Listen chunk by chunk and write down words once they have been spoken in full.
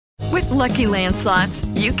Lucky Land Slots,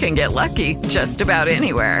 you can get lucky just about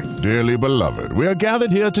anywhere. Dearly beloved, we are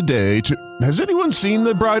gathered here today to... Has anyone seen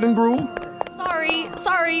the bride and groom?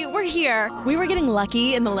 Sorry, we're here. We were getting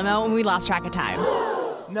lucky in the limo and we lost track of time.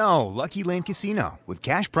 No, Lucky Land Casino, with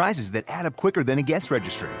cash prizes that add up quicker than a guest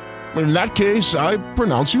registry. In that case, I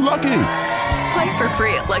pronounce you lucky. Play for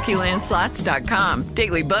free at LuckyLandSlots.com.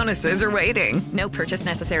 Daily bonuses are waiting. No purchase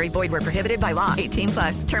necessary. Void where prohibited by law.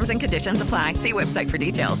 18+. Terms and conditions apply. See website for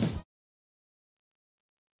details.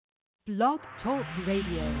 Blog Talk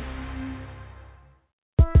Radio.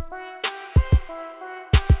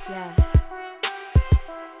 Yeah.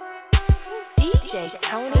 DJ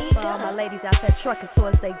Tony. For all my ladies out there trucking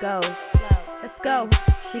towards they goals. Let's go.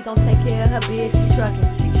 She gon' take care of her biz, she trucking.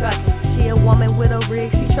 She a woman with a rig,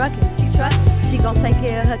 she trucking. She gon' take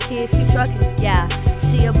care of her kids, she trucking. Yeah,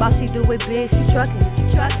 she a boss, she do it big, she trucking. She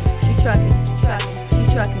trucking.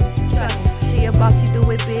 She a boss, she do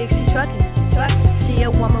it big, she trucking. She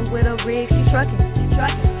a woman with a rig, she trucking.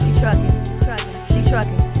 She trucking.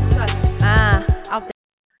 Off the.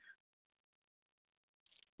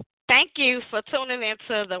 Thank you for tuning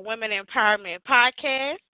into the Women Empowerment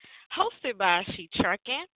Podcast, hosted by She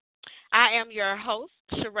Trucking. I am your host,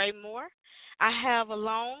 Sheree Moore. I have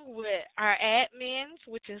along with our admins,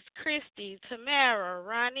 which is Christy, Tamara,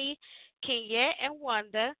 Ronnie, Kenyette, and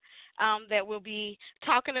Wanda, that will be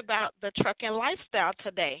talking about the trucking lifestyle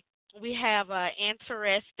today. We have an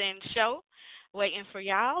interesting show waiting for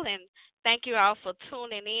y'all, and thank you all for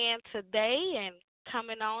tuning in today and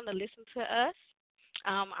coming on to listen to us.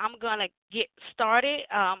 I'm going to get started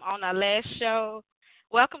on our last show.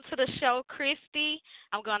 Welcome to the show, Christy.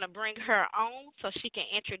 I'm going to bring her on so she can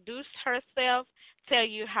introduce herself, tell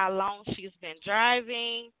you how long she's been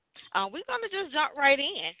driving. We're going to just jump right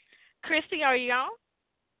in. Christy, are you on?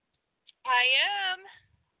 I am.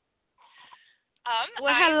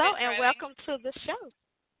 Well, hello and welcome to the show.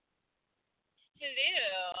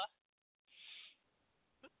 Hello.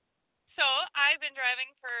 So I've been driving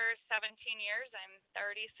for 17 years. I'm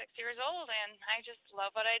 36 years old, and I just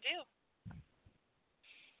love what I do.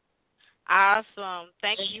 Awesome.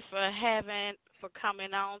 Thank you for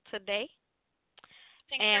coming on today.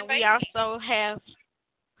 Thanks and for we inviting also have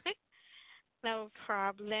no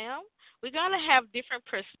problem. We're going to have different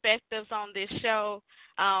perspectives on this show.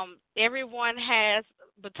 Everyone has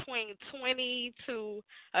between 20 to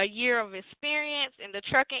a year of experience in the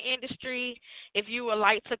trucking industry. If you would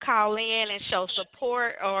like to call in and show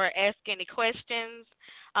support or ask any questions,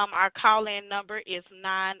 our call-in number is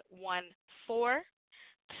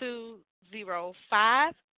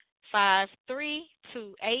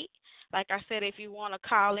 914-205-5328. Like I said, if you want to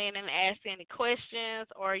call in and ask any questions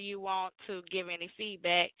or you want to give any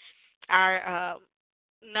feedback, our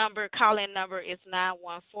call-in number is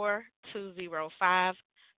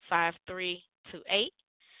 914-205-5328.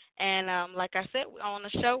 And like I said, on the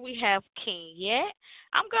show we have Kenyette.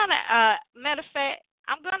 Matter of fact,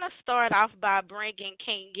 I'm going to start off by bringing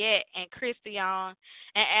Kenyette and Christy on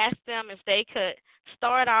and ask them if they could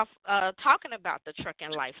start off talking about the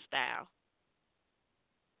trucking lifestyle.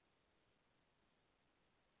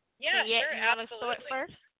 Yeah, Kenyette, sure, you want to start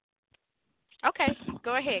first? Okay,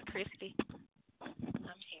 go ahead, Christy.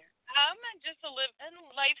 I'm here. Just a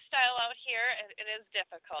lifestyle out here, it is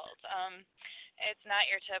difficult. It's not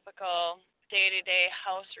your typical day-to-day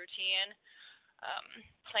house routine.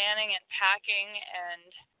 Planning and packing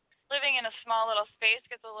and living in a small little space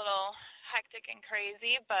gets a little hectic and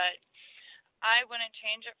crazy, but I wouldn't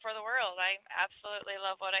change it for the world. I absolutely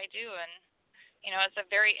love what I do, and it's a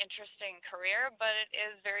very interesting career, but it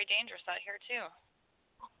is very dangerous out here too.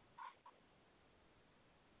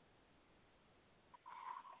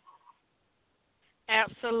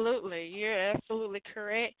 Absolutely. You're absolutely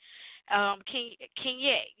correct.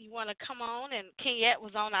 Kenyette, you want to come on? And Kenyette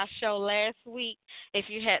was on our show last week. If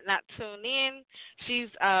you had not tuned in, she's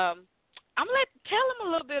I'm gonna tell them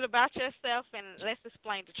a little bit about yourself and let's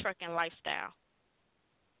explain the trucking lifestyle.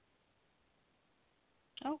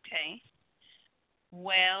 Okay.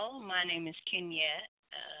 Well, my name is Kenyette.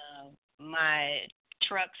 My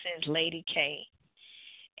truck says Lady K,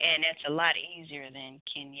 and it's a lot easier than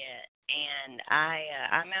Kenyette. And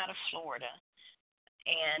I'm out of Florida,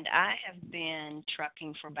 and I have been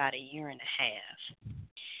trucking for about a year and a half.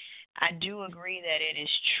 I do agree that it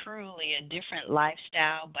is truly a different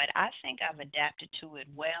lifestyle, but I think I've adapted to it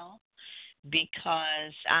well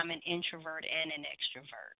because I'm an introvert and an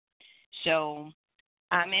extrovert. So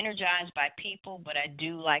I'm energized by people, but I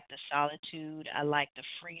do like the solitude. I like the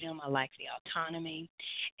freedom. I like the autonomy.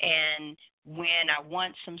 And when I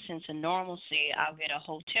want some sense of normalcy, I'll get a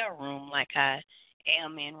hotel room like I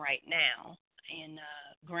am in right now. And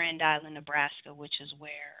Grand Island, Nebraska, which is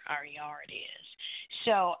where our yard is.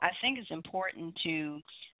 So I think it's important to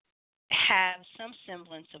have some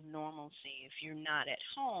semblance of normalcy if you're not at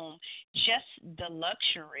home. Just the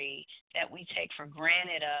luxury that we take for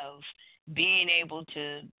granted of being able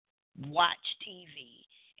to watch TV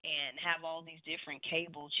and have all these different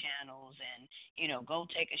cable channels and, go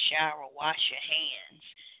take a shower, wash your hands.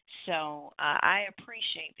 So I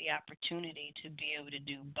appreciate the opportunity to be able to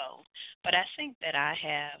do both. But I think that I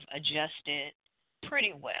have adjusted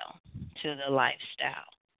pretty well to the lifestyle.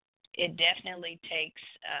 It definitely takes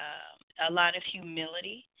a lot of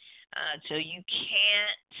humility. So you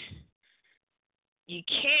can't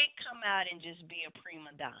come out and just be a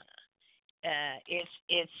prima donna. It's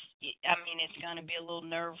going to be a little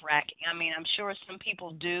nerve-wracking. I'm sure some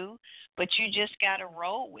people do, but you just got to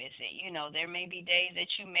roll with it. There may be days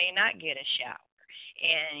that you may not get a shower,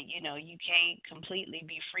 and, you can't completely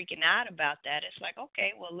be freaking out about that. It's like,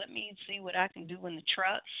 okay, well, let me see what I can do in the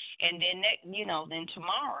truck, and then, then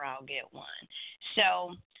tomorrow I'll get one.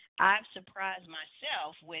 So I've surprised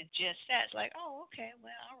myself with just that. It's like, oh, okay,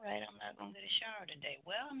 well, all right, I'm not going to get a shower today.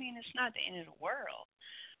 Well, it's not the end of the world.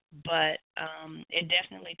 But it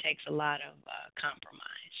definitely takes a lot of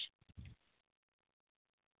compromise.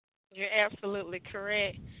 You're absolutely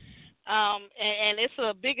correct. And it's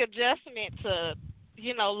a big adjustment to,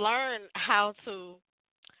 learn how to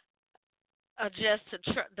adjust to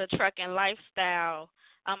the trucking lifestyle.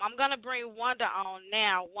 I'm going to bring Wanda on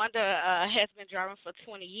now. Wanda has been driving for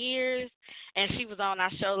 20 years, and she was on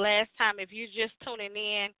our show last time. If you're just tuning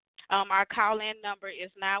in, our call-in number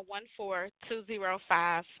is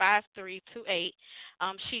 914-205-5328.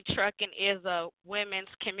 She Trucking is a women's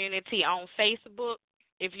community on Facebook.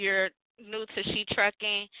 If you're new to She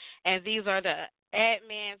Trucking, and these are the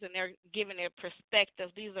admins, and they're giving their perspective.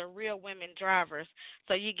 These are real women drivers,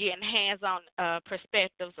 so you're getting hands-on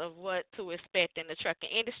perspectives of what to expect in the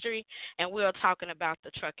trucking industry, and we're talking about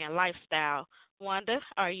the trucking lifestyle. Wanda,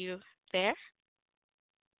 are you there?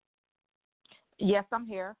 Yes, I'm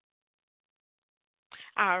here.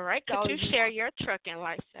 All right. Could you share your trucking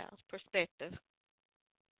lifestyle perspective?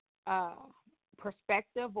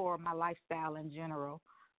 Perspective or my lifestyle in general?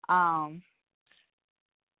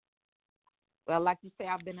 Well, like you say,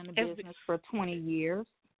 I've been in the business for 20 years.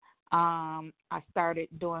 I started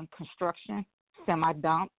doing construction,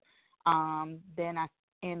 semi-dump. Then I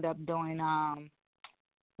ended up doing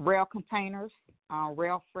rail containers,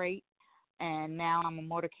 rail freight, and now I'm a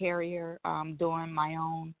motor carrier doing my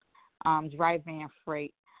own dry van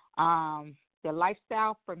freight. The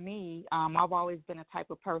lifestyle for me, I've always been a type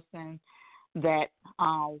of person that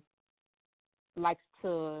likes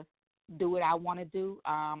to do what I want to do.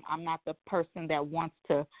 I'm not the person that wants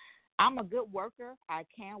to. I'm a good worker. I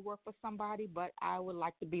can work for somebody, but I would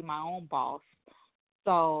like to be my own boss.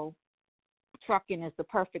 So trucking is the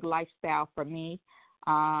perfect lifestyle for me.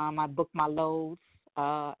 I book my loads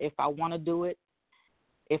if I want to do it.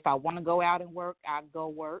 If I want to go out and work, I go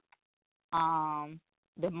work.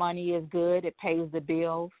 The money is good. It pays the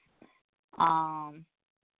bills.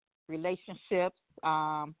 Relationships.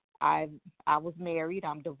 I was married.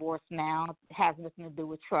 I'm divorced now. It has nothing to do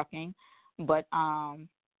with trucking, but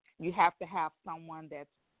you have to have someone that's,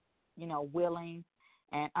 willing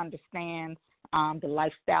and understands the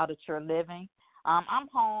lifestyle that you're living. I'm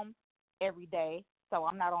home every day, so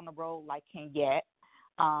I'm not on the road like Ken yet.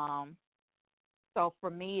 So for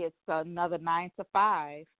me, it's another 9 to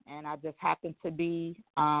 5, and I just happen to be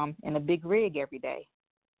in a big rig every day.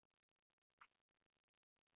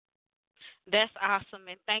 That's awesome,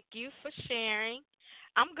 and thank you for sharing.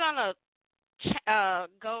 I'm going to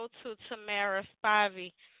go to Tamara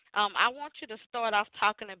Spivey. I want you to start off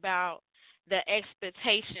talking about the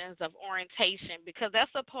expectations of orientation, because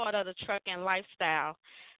that's a part of the trucking lifestyle.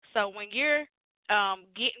 So when you're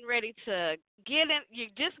getting ready to get in, you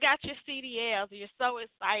just got your CDLs, you're so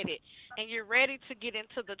excited, and you're ready to get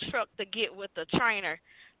into the truck to get with the trainer.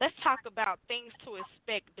 Let's talk about things to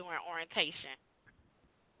expect during orientation.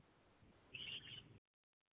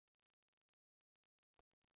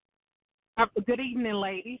 Good evening,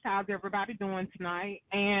 ladies. How's everybody doing tonight?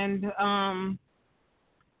 And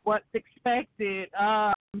what's expected?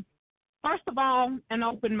 First of all, an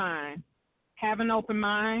open mind. Have an open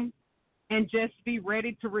mind and just be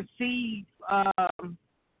ready to receive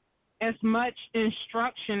as much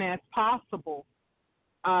instruction as possible.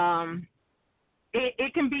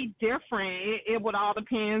 It can be different. It would all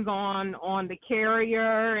depend on the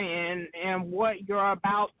carrier and what you're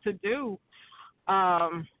about to do.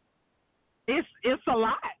 It's a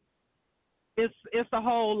lot. It's a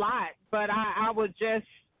whole lot. But I would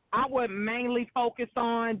mainly focus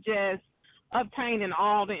on just obtaining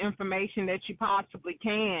all the information that you possibly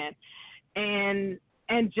can, and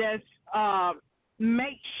just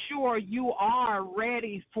make sure you are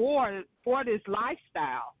ready for this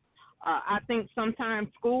lifestyle. I think sometimes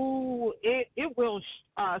school it will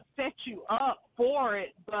set you up for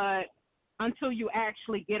it, but until you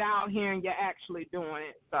actually get out here and you're actually doing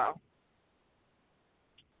it, so.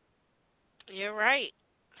 You're right.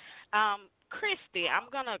 Christy, I'm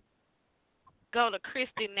gonna go to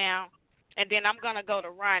Christy now, and then I'm gonna go to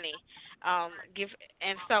Ronnie.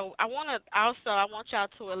 So I want y'all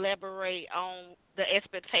to elaborate on the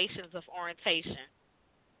expectations of orientation.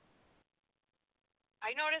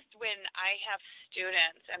 I noticed when I have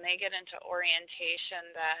students and they get into orientation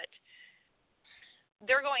that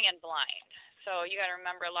they're going in blind. So you got to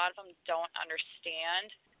remember, a lot of them don't understand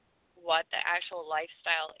what the actual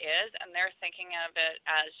lifestyle is, and they're thinking of it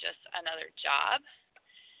as just another job.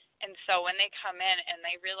 And so when they come in and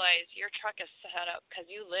they realize your truck is set up because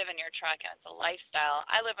you live in your truck and it's a lifestyle.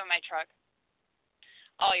 I live in my truck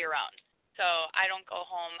all year round. So I don't go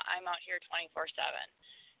home. I'm out here 24/7.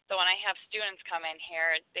 So when I have students come in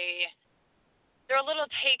here, they're a little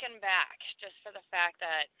taken back just for the fact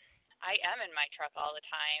that I am in my truck all the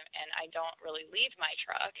time and I don't really leave my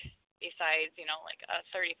truck besides, like a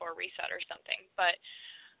 34 reset or something. But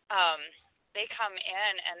they come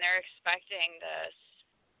in and they're expecting this,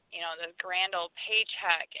 the grand old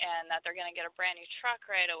paycheck and that they're going to get a brand new truck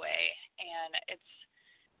right away. And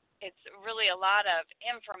it's really a lot of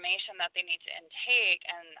information that they need to intake,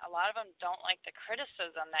 and a lot of them don't like the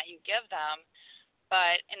criticism that you give them.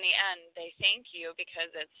 But in the end, they thank you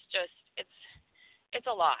because it's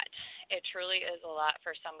a lot. It truly is a lot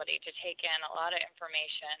for somebody to take in a lot of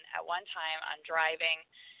information at one time on driving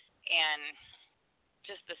and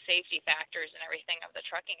just the safety factors and everything of the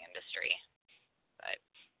trucking industry. But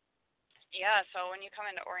yeah, so when you come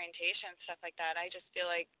into orientation and stuff like that, I just feel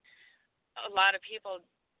like a lot of people,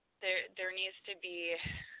 there needs to be,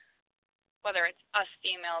 whether it's us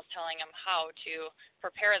females telling them how to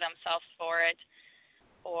prepare themselves for it,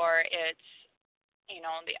 or it's,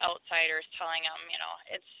 the outsiders telling them,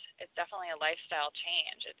 it's definitely a lifestyle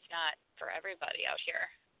change. It's not for everybody out here.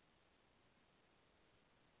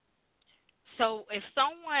 So if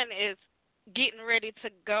someone is getting ready to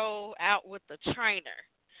go out with the trainer,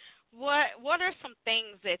 what are some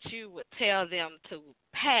things that you would tell them to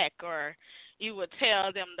pack, or you would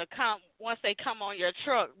tell them to come, once they come on your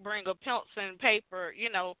truck, bring a pencil and paper,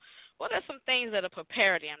 what are some things that'll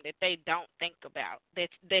prepare them that they don't think about,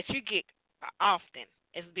 that you get often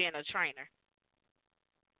as being a trainer?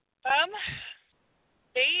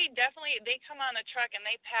 They come on the truck and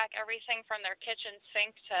they pack everything from their kitchen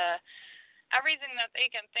sink to everything that they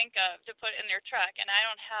can think of to put in their truck, and I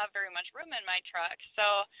don't have very much room in my truck,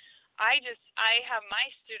 so I have my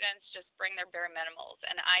students just bring their bare minimals,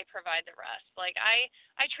 and I provide the rest. Like, I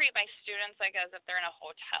treat my students like as if they're in a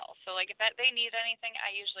hotel. So, like, if they need anything, I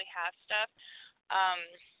usually have stuff.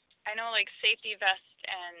 I know, like, safety vests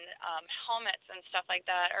and helmets and stuff like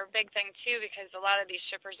that are a big thing, too, because a lot of these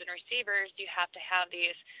shippers and receivers, you have to have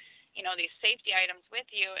these, these safety items with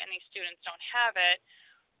you, and these students don't have it.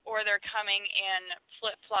 Or they're coming in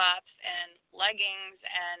flip-flops and leggings,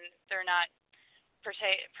 and they're not per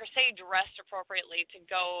se dressed appropriately to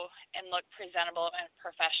go and look presentable and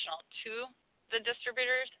professional to the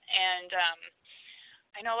distributors. And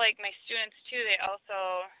I know, like, my students too, they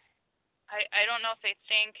also, I don't know if they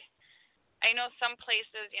think, I know some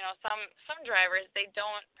places, some drivers, they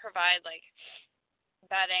don't provide like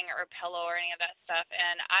bedding or a pillow or any of that stuff,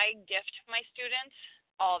 and I gift my students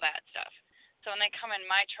all that stuff. So when they come in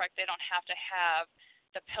my truck, they don't have to have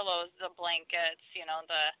the pillows, the blankets,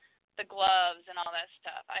 the gloves and all that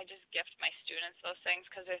stuff. I just gift my students those things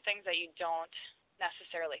because they're things that you don't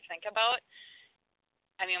necessarily think about.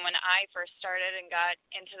 I mean, when I first started and got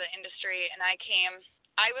into the industry and I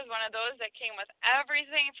was one of those that came with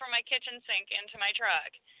everything from my kitchen sink into my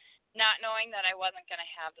truck, not knowing that I wasn't going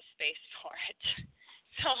to have the space for it.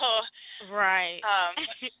 So, right.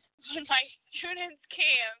 When my students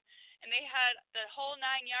came and they had the whole 9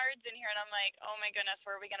 yards in here, and I'm like, oh my goodness,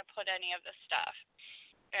 where are we going to put any of this stuff?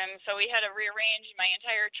 And so we had to rearrange my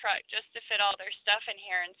entire truck just to fit all their stuff in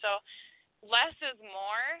here. And so less is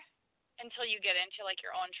more until you get into like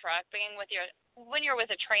your own truck. When you're with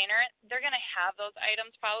a trainer, they're going to have those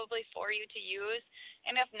items probably for you to use.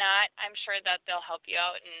 And if not, I'm sure that they'll help you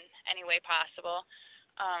out in any way possible.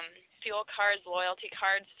 Fuel cards, loyalty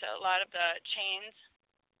cards to a lot of the chains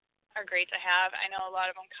are great to have. I know a lot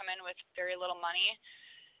of them come in with very little money,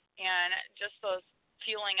 and just those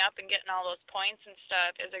fueling up and getting all those points and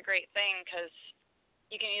stuff is a great thing because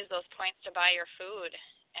you can use those points to buy your food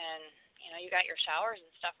and, you got your showers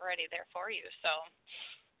and stuff ready there for you. So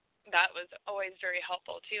that was always very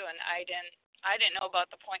helpful too. And I didn't know about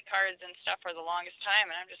the point cards and stuff for the longest time,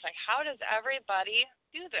 and I'm just like, how does everybody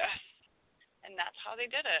do this? And that's how they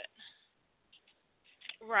did it.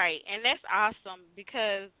 Right, and that's awesome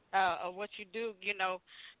because of what you do,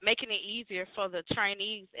 making it easier for the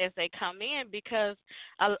trainees as they come in, because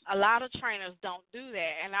a lot of trainers don't do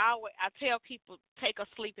that. And I tell people, take a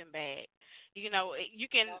sleeping bag. You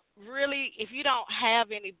can really, if you don't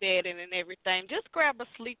have any bedding and everything, just grab a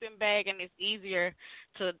sleeping bag, and it's easier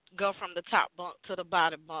to go from the top bunk to the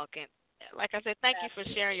bottom bunk. And like I said, thank you for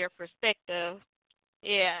sharing your perspective.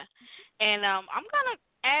 Yeah, and I'm gonna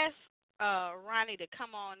ask Ronnie to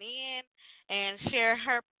come on in and share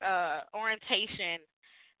her orientation,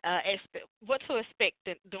 what to expect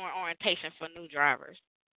during orientation for new drivers.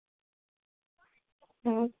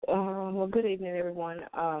 Well, good evening, everyone.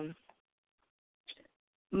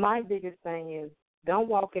 My biggest thing is don't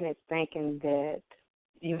walk in it thinking that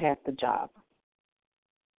you have the job.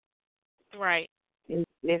 Right.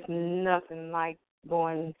 It's nothing like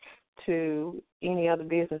going to any other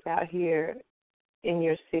business out here in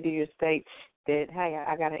your city or state that, hey,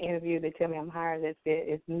 I got an interview, they tell me I'm hired, that's it.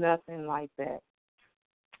 It's nothing like that.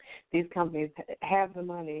 These companies have the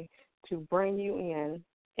money to bring you in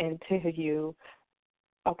and tell you,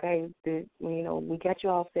 okay, we got you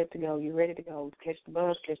all set to go. You're ready to go. Catch the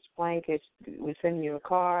bus, catch the plane, we send you a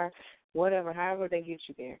car, whatever, however they get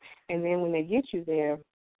you there. And then when they get you there,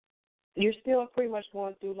 you're still pretty much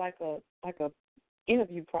going through like a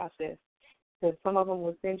interview process. Because some of them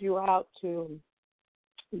will send you out to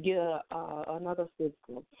get another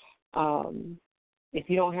physical. If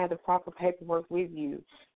you don't have the proper paperwork with you,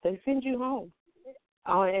 they send you home.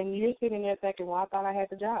 And you're sitting there thinking, well, I thought I had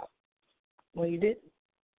the job. Well, you didn't.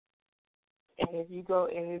 And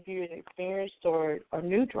if you're an experienced or a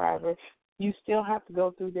new driver, you still have to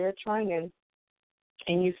go through their training,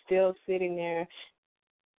 and you're still sitting there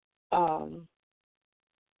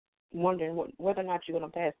wondering whether or not you're going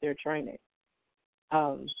to pass their training.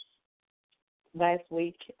 Last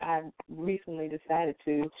week, I recently decided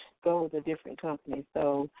to go with a different company.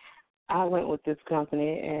 So I went with this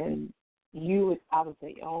company, and I was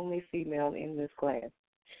the only female in this class.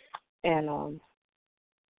 And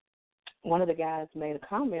one of the guys made a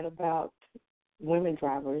comment about women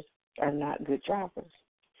drivers are not good drivers.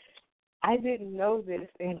 I didn't know this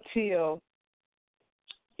until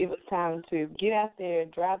it was time to get out there,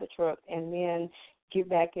 drive the truck, and then get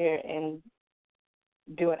back there and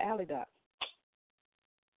do an alley dock.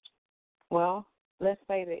 Well, let's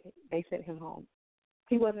say that they sent him home.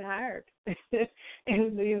 He wasn't hired.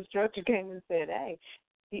 And the instructor came and said, hey,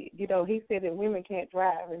 he said that women can't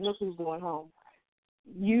drive, and look who's going home.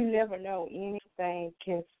 You never know. Anything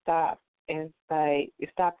can stop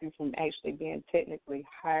you from actually being technically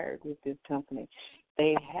hired with this company.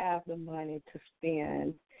 They have the money to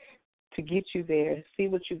spend to get you there, see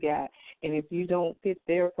what you got, and if you don't fit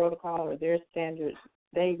their protocol or their standards,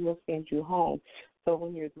 they will send you home. So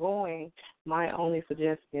when you're going, my only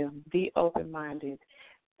suggestion is be open-minded.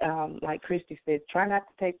 Like Christy said, try not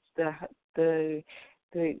to take the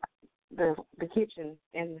kitchen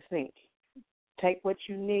and the sink. Take what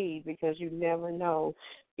you need, because you never know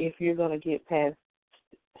if you're going to get past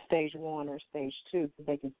stage 1 or stage 2, so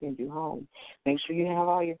they can send you home. Make sure you have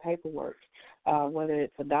all your paperwork, whether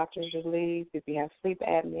it's a doctor's release, if you have sleep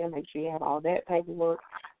apnea, make sure you have all that paperwork.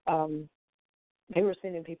 They were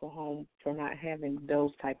sending people home for not having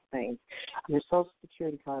those type of things. Your Social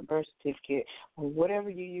Security card, birth certificate, or whatever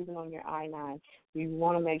you're using on your I-9, you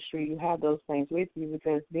want to make sure you have those things with you,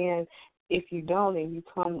 because then if you don't and you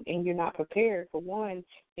come and you're not prepared, for one,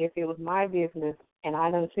 if it was my business and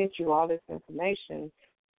I done sent you all this information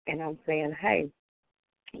and I'm saying, hey,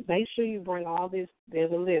 make sure you bring all this,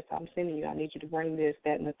 there's a list I'm sending you, I need you to bring this,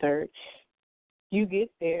 that, and the third. You get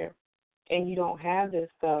there and you don't have this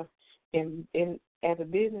stuff, and as a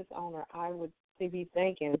business owner, I would be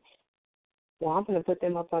thinking, well, I'm going to put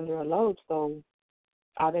them up under a load, so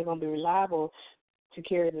are they going to be reliable to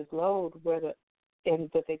carry this load, but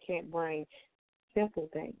they can't bring simple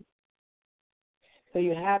things? So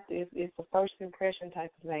you have to, it's a first impression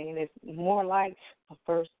type of thing, and it's more like a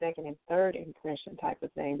first, second, and third impression type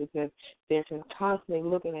of thing, because they're constantly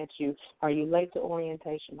looking at you. Are you late to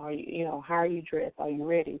orientation? Are you, how are you dressed? Are you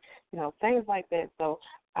ready? Things like that. So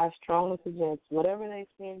I strongly suggest whatever they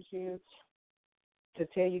send you to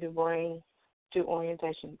tell you to bring to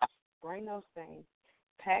orientation, bring those things.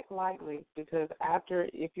 Pack lightly, because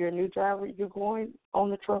if you're a new driver, you're going on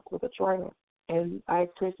the truck with a trailer. And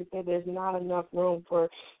like Christy said, there's not enough room for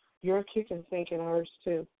your kitchen sink and hers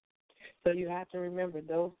too. So you have to remember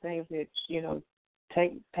those things that,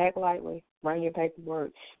 pack lightly, bring your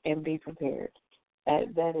paperwork, and be prepared.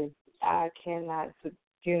 That is, I cannot,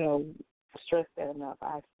 stress that enough.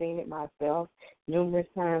 I've seen it myself numerous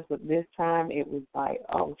times, but this time it was like,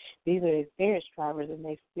 oh, these are experienced drivers, and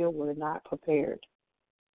they still were not prepared.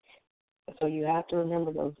 So you have to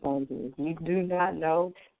remember those things. If you do not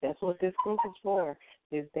know, that's what this group is for,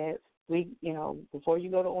 is that before you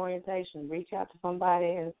go to orientation, reach out to somebody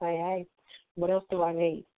and say, hey, what else do I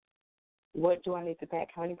need? What do I need to pack?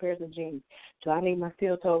 How many pairs of jeans? Do I need my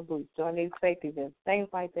steel-toe boots? Do I need safety vests? Things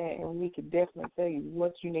like that, and we can definitely tell you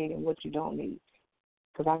what you need and what you don't need.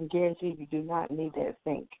 Because I can guarantee you do not need that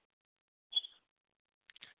sink.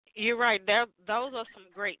 You're right. Those are some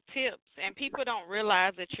great tips, and people don't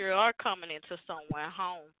realize that you are coming into someone's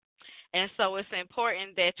home. And so it's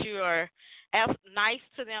important that you are as nice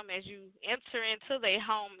to them as you enter into their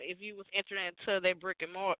home if you was entering into their brick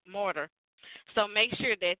and mortar. So make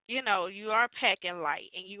sure that, you are packing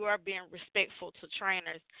light and you are being respectful to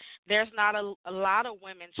trainers. There's not a lot of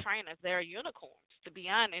women trainers. They're unicorns, to be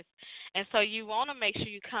honest. And so you want to make sure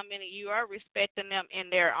you come in and you are respecting them in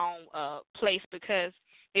their own place, because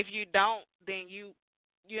if you don't, then you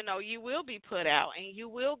will be put out and you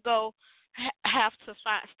will go have to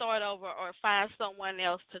start over or find someone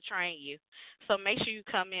else to train you. So make sure you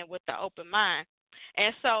come in with the open mind.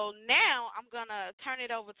 And so now I'm going to turn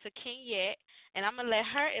it over to Kenyette, and I'm going to let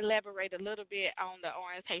her elaborate a little bit on the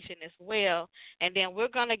orientation as well, and then we're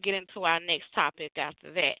going to get into our next topic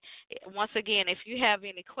after that. Once again, if you have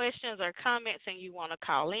any questions or comments and you want to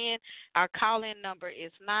call in, our call-in number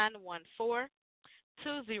is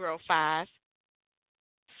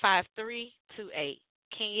 914-205-5328.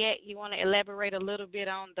 Kenyette, you want to elaborate a little bit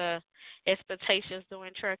on the expectations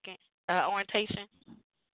during trucking orientation?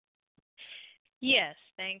 Yes,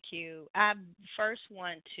 thank you. I first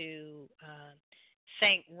want to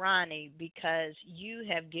thank Ronnie, because you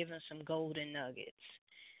have given some golden nuggets.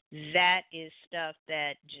 That is stuff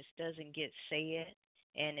that just doesn't get said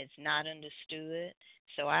and it's not understood.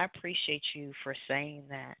 So I appreciate you for saying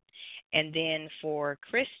that. And then for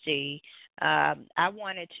Christy, I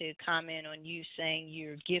wanted to comment on you saying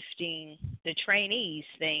you're gifting the trainees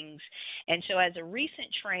things. And so as a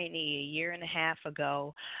recent trainee a year and a half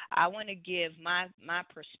ago, I want to give my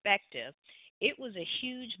perspective. It was a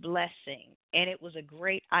huge blessing, and it was a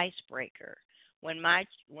great icebreaker when my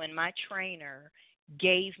trainer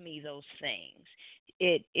gave me those things.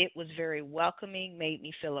 It was very welcoming, made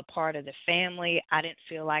me feel a part of the family. I didn't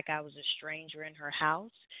feel like I was a stranger in her house.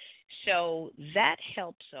 So that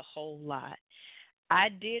helps a whole lot. I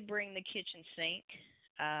did bring the kitchen sink,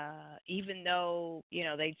 even though,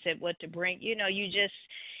 they said what to bring. You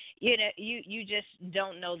just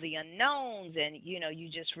don't know the unknowns, and, you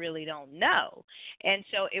just really don't know. And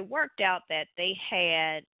so it worked out that they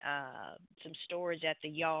had some storage at the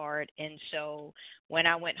yard, and so when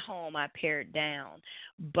I went home, I pared down.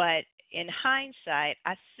 But in hindsight,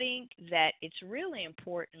 I think that it's really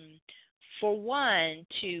important, for one,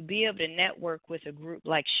 to be able to network with a group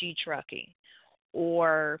like She Trucking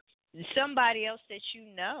or somebody else that you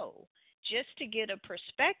know, just to get a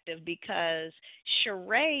perspective, because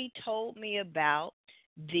Sheree told me about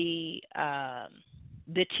the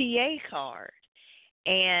TA card,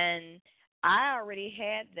 and I already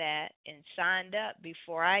had that and signed up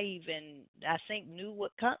before I think, knew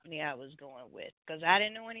what company I was going with, because I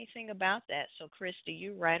didn't know anything about that. So, Christy,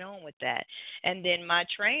 you right on with that. And then my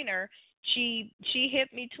trainer, she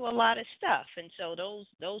hit me to a lot of stuff, and so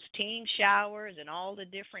those team showers and all the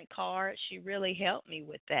different cards, she really helped me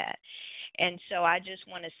with that. And so I just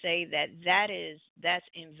want to say that's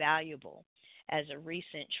invaluable as a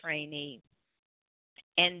recent trainee.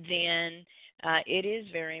 And then it is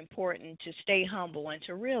very important to stay humble and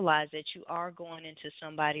to realize that you are going into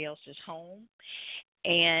somebody else's home.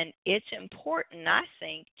 And it's important, I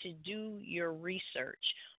think, to do your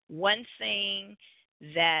research. One thing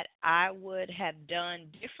that I would have done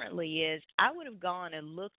differently is I would have gone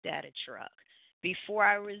and looked at a truck before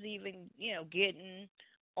I was even, getting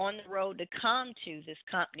on the road to come to this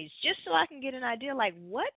company, just so I can get an idea, like,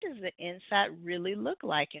 what does the inside really look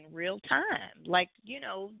like in real time? Like,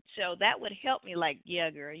 so that would help me, like, yeah,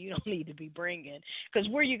 girl, you don't need to be bringing, because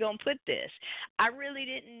where are you going to put this? I really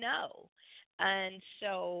didn't know. And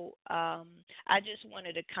so I just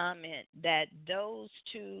wanted to comment that those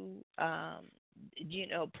two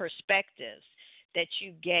perspectives that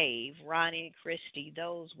you gave, Ronnie and Christy,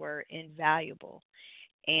 those were invaluable.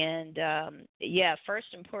 And,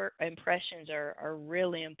 first impressions are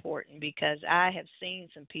really important, because I have seen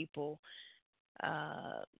some people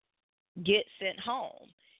get sent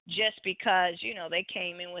home just because, they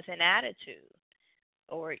came in with an attitude,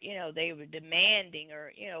 or, they were demanding,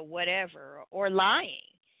 or, whatever, or lying.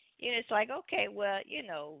 It's like, okay, well,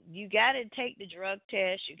 you got to take the drug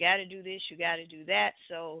test, you got to do this, you got to do that.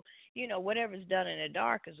 So, whatever's done in the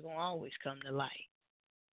dark is going to always come to light.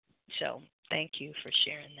 So, thank you for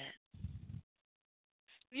sharing that.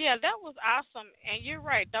 Yeah, that was awesome. And you're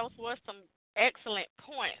right. Those were some excellent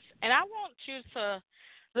points. And I want you to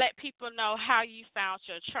let people know how you found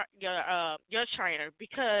your trainer,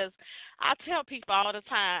 because I tell people all the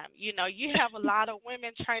time, you have a lot of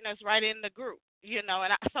women trainers right in the group, and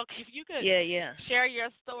so if you could share your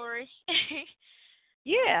story.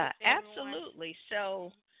 Yeah, absolutely.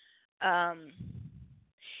 So I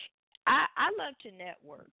love to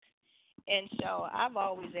network. And so I've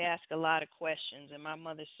always asked a lot of questions, and my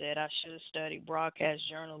mother said I should have studied broadcast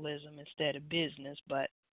journalism instead of business, but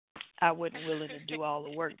I wasn't willing to do all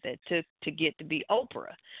the work that took to get to be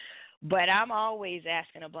Oprah. But I'm always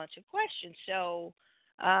asking a bunch of questions. So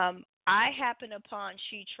I happened upon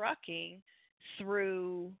She Trucking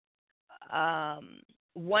through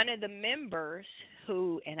one of the members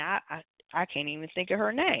who, and I can't even think of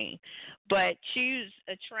her name, but she was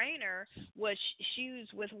a trainer. She was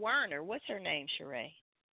with Werner. What's her name, Sheree?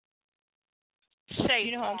 Shay.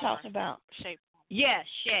 You know who I'm talking about? Shay. Yeah,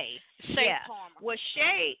 Shay. Shay Palmer. Well,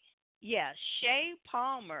 Shay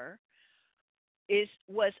Palmer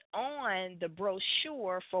was on the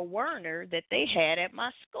brochure for Werner that they had at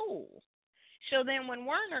my school. So then when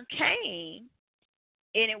Werner came,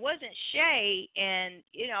 and it wasn't Shay, and,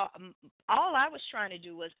 all I was trying to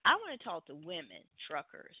do was I want to talk to women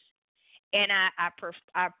truckers. And I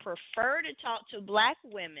prefer to talk to black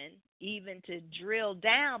women, even to drill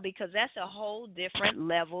down, because that's a whole different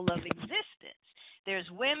level of existence. There's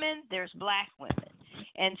women, there's black women.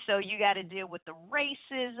 And so you got to deal with the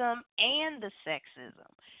racism and the sexism.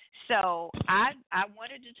 So I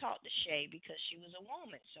wanted to talk to Shay because she was a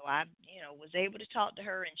woman. So I, was able to talk to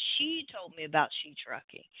her, and she told me about She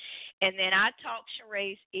Trucking. And then I talked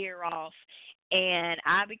Sheree's ear off, and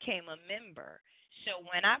I became a member. So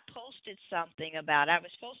when I posted something about I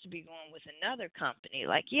was supposed to be going with another company,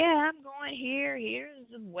 like, yeah, I'm going here, here's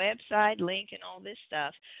the website link and all this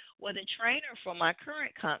stuff. Well, the trainer for my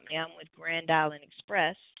current company, I'm with Grand Island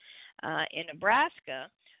Express in Nebraska,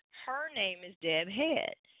 her name is Deb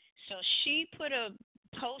Head. So she put a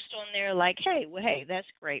post on there like, hey, that's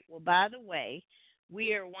great. Well, by the way,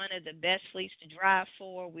 we are one of the best fleets to drive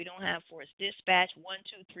for. We don't have forced dispatch, 1,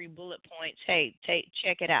 2, 3 bullet points. Hey,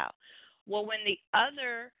 check it out. Well, when the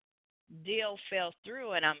other deal fell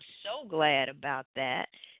through, and I'm so glad about that,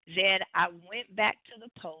 then I went back to the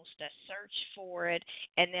post, I searched for it,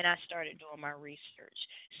 and then I started doing my research.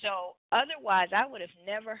 So otherwise, I would have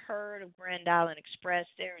never heard of Grand Island Express.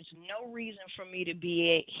 There's no reason for me to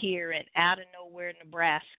be here in out of nowhere,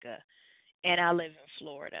 Nebraska, and I live in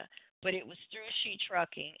Florida. But it was through She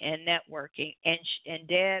Trucking and networking, and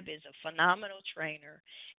Deb is a phenomenal trainer,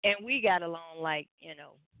 and we got along like,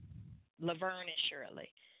 Laverne and Shirley.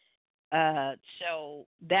 So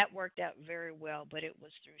that worked out very well, but it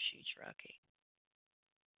was through She Trucking.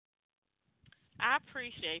 I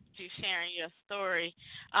appreciate you sharing your story.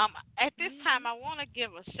 At this time, I want to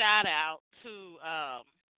give a shout out to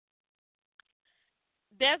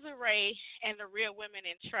Desiree and the Real Women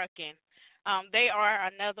in Trucking. They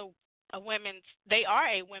are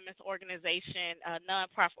a women's organization, a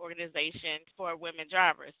nonprofit organization for women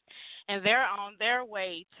drivers, and they're on their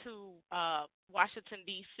way to Washington,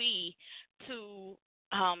 D.C. to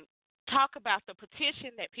talk about the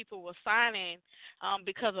petition that people were signing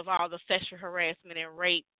because of all the sexual harassment and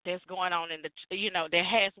rape that's going on that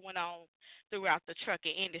has went on throughout the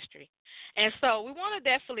trucking industry. And so we want to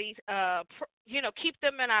definitely, keep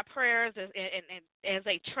them in our prayers as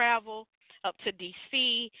they travel up to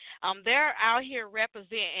D.C. They're out here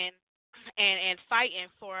representing and fighting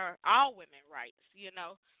for all women rights,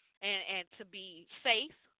 and to be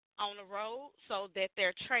safe on the road so that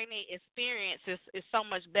their training experience is so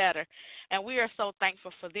much better. And we are so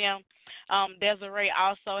thankful for them. Desiree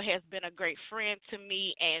also has been a great friend to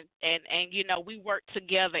me, and we work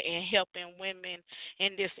together in helping women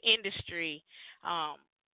in this industry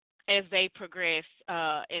as they progress,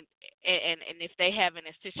 and if they have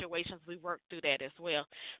any situations, we work through that as well.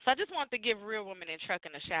 So I just wanted to give Real Women in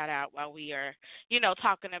Trucking a shout out while we are,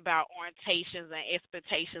 talking about orientations and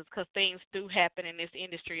expectations, because things do happen in this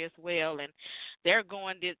industry as well. And they're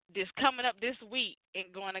going this coming up this week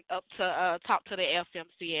and going up to talk to the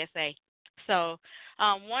FMCSA. So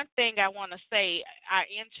One thing I want to say, our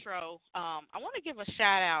intro, I want to give a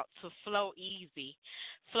shout out to Flow Easy.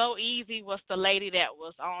 Flow Easy was the lady that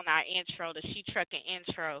was on our intro, the She Trucking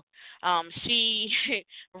intro. She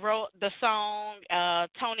wrote the song.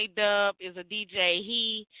 Tony Dub is a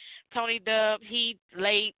DJ. Tony Dub, he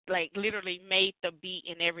literally made the beat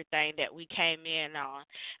and everything that we came in on.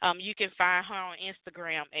 You can find her on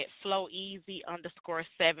Instagram at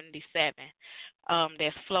floweasy_77.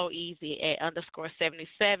 That's floweasy at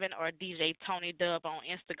 _77 or DJ Tony Dub on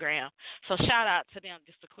Instagram. So shout out to them,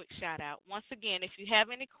 just a quick shout out. Once again, if you have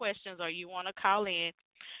any questions or you want to call in,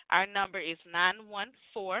 our number is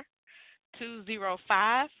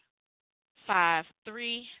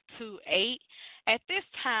 914-205-5328. At this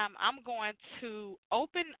time, I'm going to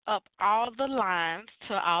open up all the lines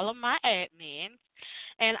to all of my admins,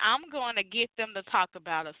 and I'm going to get them to talk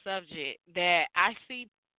about a subject that I see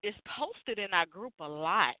is posted in our group a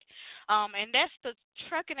lot, and that's the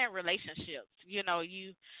trucking and relationships.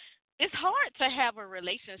 It's hard to have a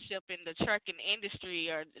relationship in the trucking industry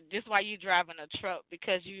or just while you're driving a truck,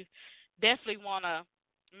 because you definitely want to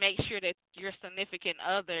make sure that your significant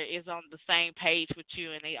other is on the same page with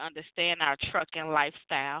you and they understand our trucking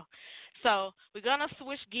lifestyle. So we're going to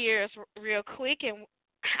switch gears real quick, and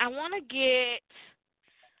I want to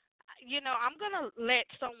I'm going to let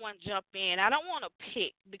someone jump in. I don't want to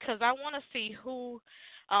pick because I want to see who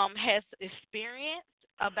has experience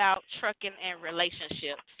about trucking and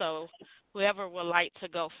relationships. So whoever would like to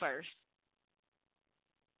go first.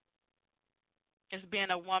 It's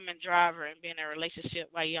being a woman driver and being in a relationship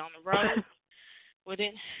while you're on the road. Would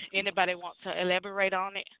anybody want to elaborate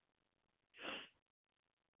on it?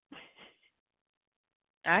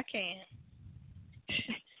 I can.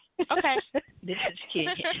 Okay. This is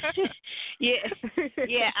Kenya.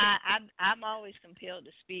 Yeah. I'm always compelled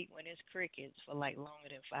to speak when it's crickets for like longer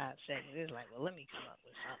than 5 seconds. It's like, well, let me come up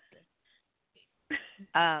with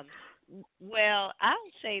something. Well,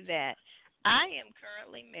 I'll say that I am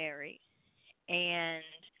currently married, and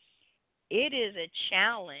it is a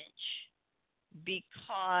challenge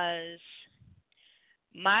because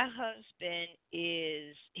my husband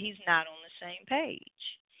he's not on the same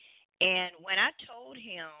page. And when I told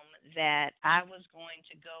him that I was going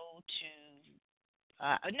to go to,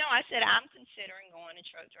 I said I'm considering going to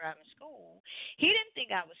truck driving school, he didn't think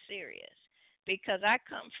I was serious because I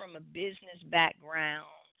come from a business background.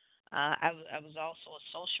 I was also a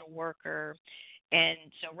social worker.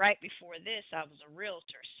 And so right before this, I was a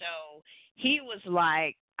realtor. So he was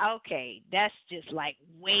like, okay, that's just like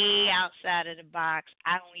way outside of the box.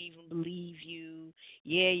 I don't even believe you.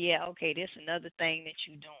 Yeah, okay, this another thing that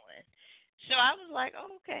you're doing. So I was like,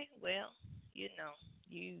 oh, okay, well,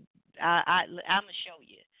 I'm going to show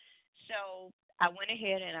you. So I went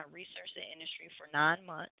ahead and I researched the industry for 9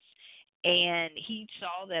 months, and he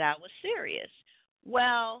saw that I was serious.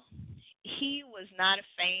 Well, he was not a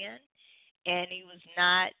fan, and he was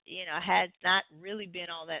not, had not really been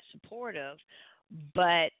all that supportive.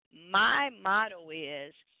 But my motto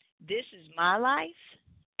is, this is my life,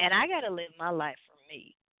 and I got to live my life for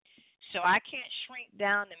me. So I can't shrink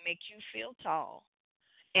down to make you feel tall,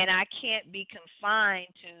 and I can't be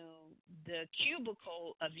confined to the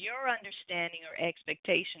cubicle of your understanding or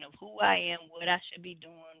expectation of who I am, what I should be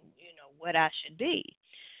doing, what I should be.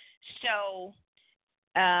 So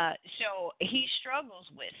he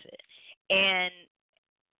struggles with it, and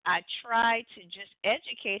I try to just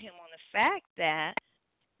educate him on the fact that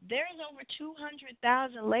there's over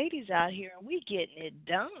 200,000 ladies out here, and we getting it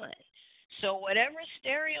done. So whatever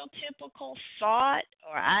stereotypical thought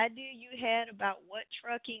or idea you had about what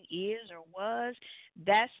trucking is or was,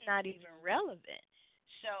 that's not even relevant.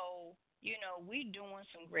 So, we doing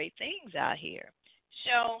some great things out here.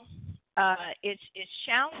 So it's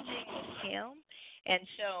challenging with him, and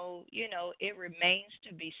so, it remains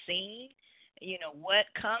to be seen, what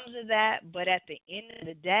comes of that. But at the end of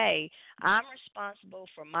the day, I'm responsible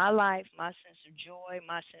for my life, my sense of joy,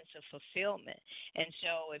 my sense of fulfillment. And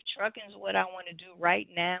so if trucking is what I want to do right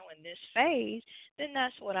now in this phase, then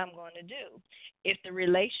that's what I'm going to do. If the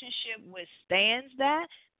relationship withstands that,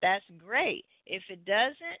 that's great. If it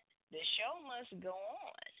doesn't, the show must go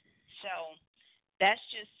on. So that's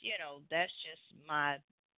just my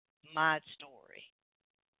story.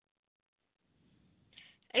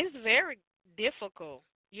 It's very difficult,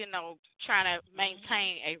 trying to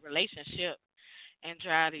maintain a relationship and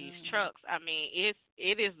drive these trucks. I mean,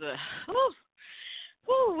 it is a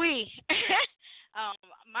whoo-wee.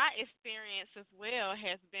 My experience as well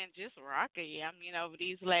has been just rocky. I mean, over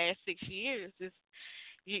these last 6 years, it's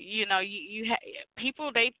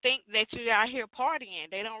people, they think that you're out here partying.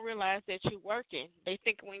 They don't realize that you're working. They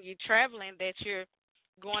think when you're traveling that you're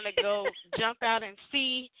going to go jump out and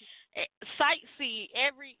sightsee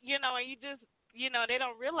and you just, they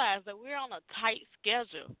don't realize that we're on a tight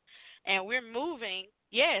schedule and we're moving,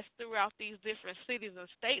 yes, throughout these different cities and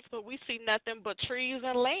states, but we see nothing but trees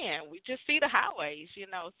and land. We just see the highways.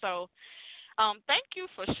 So thank you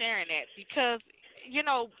for sharing that because,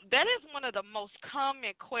 that is one of the most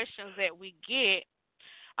common questions that we get.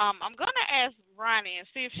 I'm going to ask Ronnie and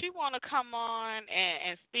see if she want to come on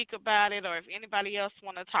and speak about it, or if anybody else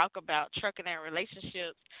want to talk about trucking and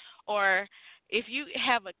relationships, or if you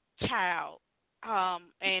have a child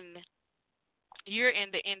and you're in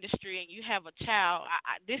the industry and you have a child.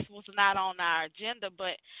 This was not on our agenda,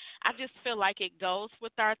 but I just feel like it goes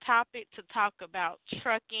with our topic to talk about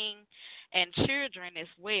trucking and children as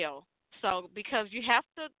well. So because you have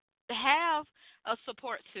to have a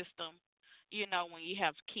support system, when you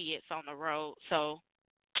have kids on the road. So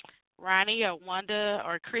Ronnie or Wanda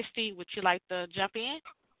or Christy, would you like to jump in?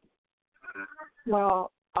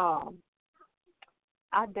 Well,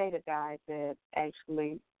 I date a guy that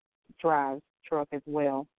actually drives truck as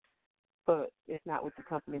well, but it's not with the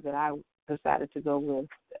company that I decided to go with.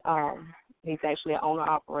 He's actually an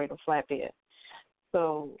owner-operator flatbed.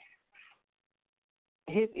 So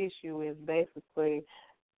his issue is basically,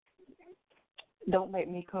 don't make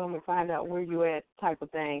me come and find out where you at type of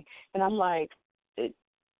thing. And I'm like,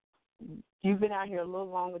 you've been out here a little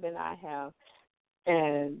longer than I have,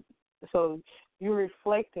 and so you're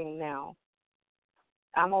reflecting now.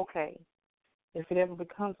 I'm okay. If it ever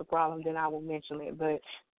becomes a problem, then I will mention it. But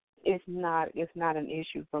it's not an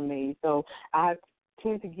issue for me. So I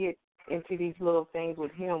tend to get into these little things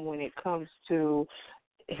with him when it comes to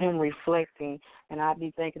him reflecting, and I'd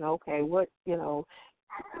be thinking, okay, what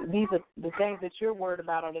these are the things that you're worried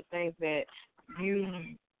about are the things that you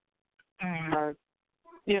are,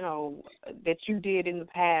 that you did in the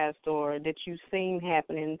past or that you've seen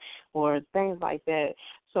happening or things like that.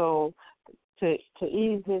 So to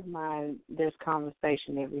ease his mind, there's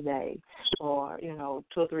conversation every day or, 2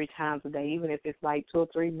 or 3 times a day, even if it's like 2 or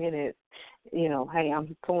 3 minutes, hey,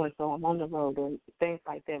 I'm going, so I'm on the road or things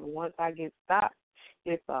like that. But once I get stopped,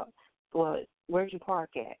 it's well, where'd you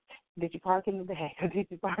park at? Did you park in the back or did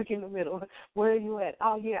you park in the middle? Where are you at?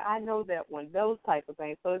 Oh, yeah, I know that one, those type of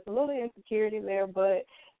things. So it's a little insecurity there, but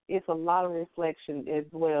it's a lot of reflection as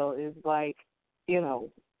well. It's like,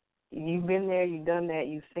 you've been there, you've done that,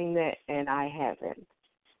 you've seen that, and I haven't.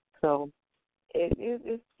 So it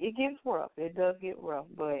gets rough. It does get rough,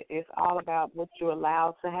 but it's all about what you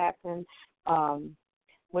allow to happen,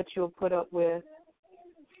 what you'll put up with,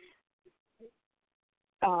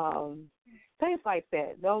 things like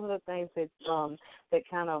that. Those are the things that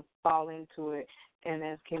kind of fall into it. And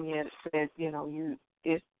as Kenya said,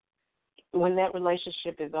 when that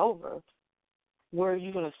relationship is over, where are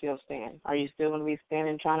you going to still stand? Are you still going to be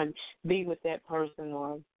standing trying to be with that person,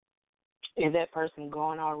 or is that person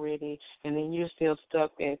gone already and then you're still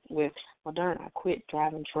stuck with, well, darn, I quit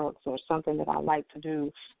driving trucks or something that I like to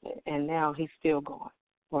do, and now he's still gone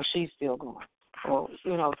or she's still gone or,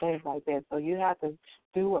 things like that. So you have to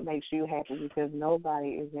do what makes you happy because nobody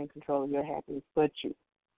is in control of your happiness but you.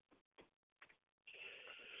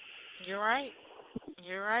 You're right.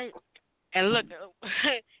 And look,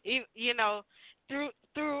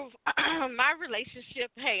 through my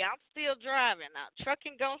relationship, hey, I'm still driving. Now,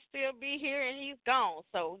 trucking gonna still be here, and he's gone.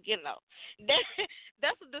 So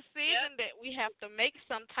that's a decision that we have to make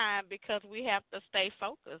sometime because we have to stay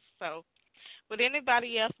focused. So, would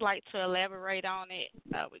anybody else like to elaborate on it?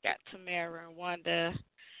 We got Tamara and Wanda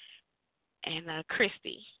and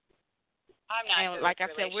Christy. I'm not and like I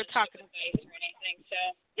said, we're talking advice or anything, so.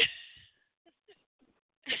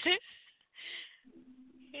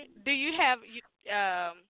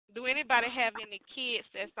 Do anybody have any kids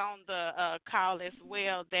that's on the call as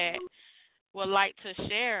well that would like to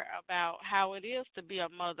share about how it is to be a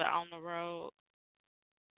mother on the road?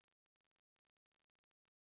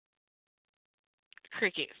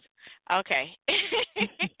 Crickets. Okay.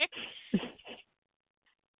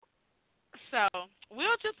 So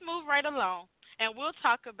we'll just move right along, and we'll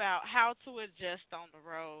talk about how to adjust on the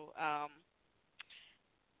road.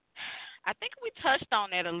 I think we touched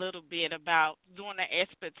on that a little bit about doing the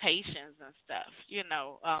expectations and stuff,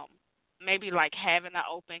 maybe like having an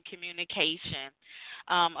open communication,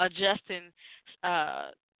 adjusting,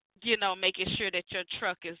 making sure that your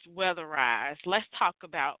truck is weatherized. Let's talk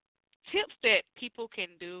about tips that people can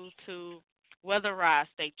do to weatherize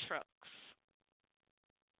their trucks.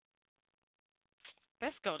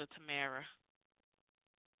 Let's go to Tamara.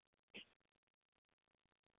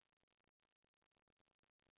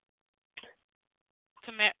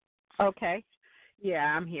 Okay. Yeah,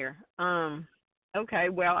 I'm here. Okay,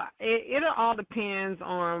 well, it all depends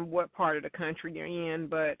on what part of the country you're in,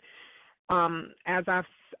 but as I've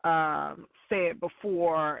said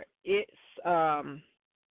before, it's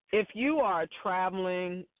if you are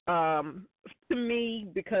traveling, to me,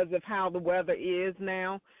 because of how the weather is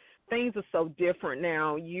now, things are so different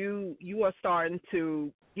now. You are starting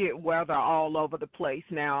to get weather all over the place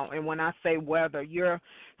now, and when I say weather, you're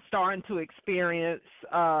starting to experience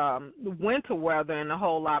the winter weather in a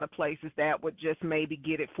whole lot of places that would just maybe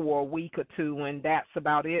get it for a week or two, and that's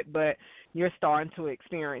about it. But you're starting to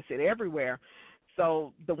experience it everywhere.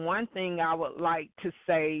 So the one thing I would like to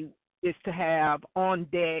say is to have on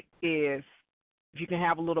deck is if you can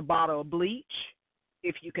have a little bottle of bleach,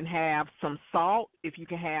 if you can have some salt, if you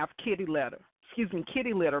can have kitty litter,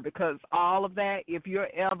 because all of that, if you're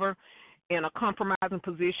ever in a compromising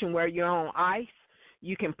position where you're on ice,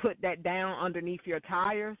 you can put that down underneath your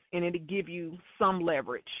tires and it'll give you some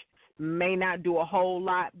leverage. May not do a whole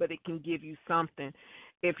lot, but it can give you something.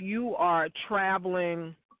 If you are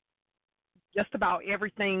traveling just about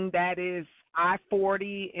everything that is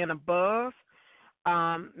I-40 and above,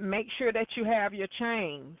 make sure that you have your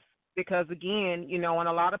chains because, again, in a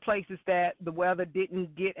lot of places that the weather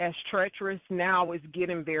didn't get as treacherous, now it's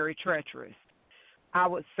getting very treacherous. I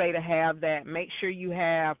would say to have that. Make sure you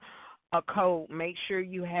have a coat. Make sure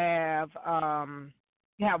you have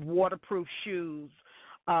waterproof shoes,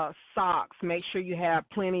 socks. Make sure you have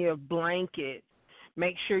plenty of blankets.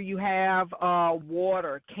 Make sure you have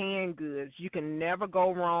water, canned goods. You can never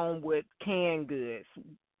go wrong with canned goods,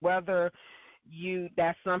 whether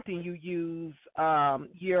that's something you use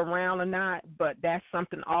year round or not, but that's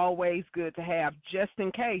something always good to have just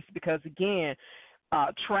in case because, again,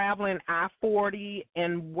 traveling I-40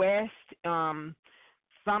 and west,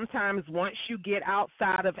 sometimes once you get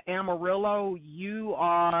outside of Amarillo, you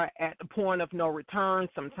are at the point of no return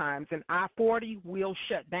sometimes, and I-40 will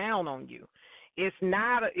shut down on you. It's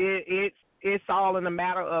not. It's all in a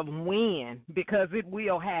matter of when, because it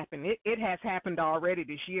will happen. It has happened already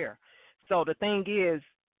this year. So the thing is,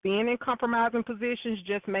 being in compromising positions,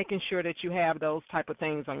 just making sure that you have those type of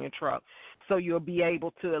things on your truck, so you'll be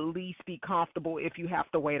able to at least be comfortable if you have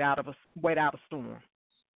to wait out a storm.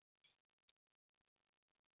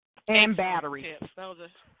 And batteries,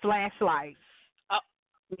 flashlights.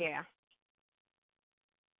 Yeah.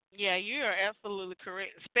 Yeah, you are absolutely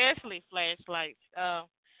correct, especially flashlights.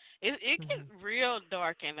 It gets real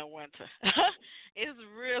dark in the winter. It's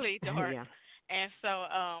really dark. Yeah. And so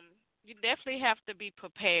you definitely have to be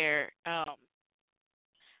prepared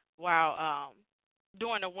while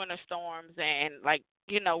during the winter storms and, like,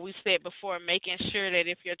 we said before, making sure that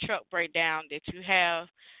if your truck breaks down that you have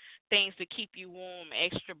things to keep you warm,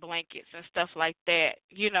 extra blankets and stuff like that,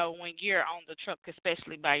 when you're on the truck,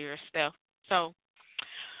 especially by yourself. So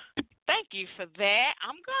thank you for that.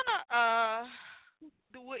 I'm gonna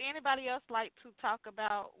would anybody else like to talk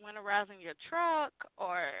about winterizing your truck?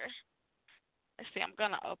 Or let's see, I'm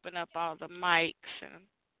gonna open up all the mics and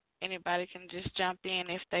anybody can just jump in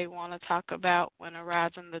if they want to talk about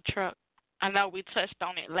winterizing the truck. I know we touched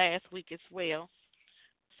on it last week as well.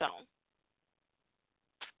 So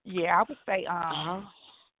yeah, I would say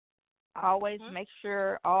always make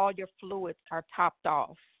sure all your fluids are topped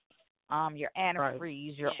off. Your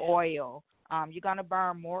antifreeze, your oil. You're going to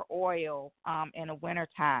burn more oil in the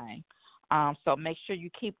wintertime. So make sure you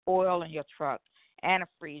keep oil in your truck.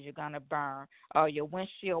 Antifreeze you're going to burn. Your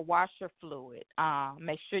windshield washer fluid.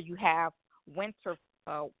 Make sure you have winter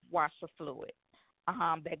washer fluid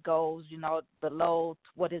that goes, below,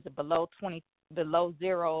 below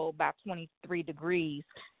zero, about 23 degrees.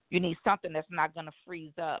 You need something that's not going to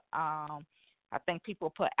freeze up. I think people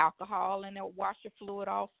put alcohol in their washer fluid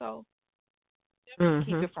also.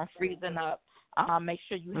 Keep it from freezing up. Make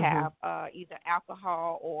sure you have either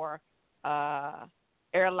alcohol or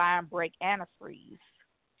airline brake antifreeze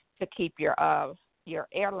to keep your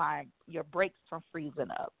brakes from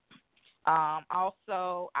freezing up.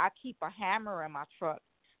 Also, I keep a hammer in my truck.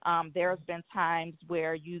 There's been times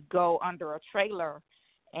where you go under a trailer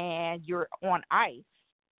and you're on ice.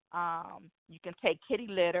 You can take kitty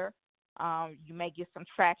litter. You may get some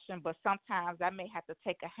traction, but sometimes I may have to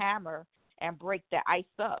take a hammer and break the ice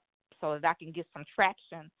up so that I can get some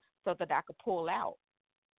traction so that I can pull out.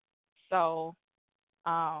 So,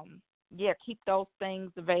 keep those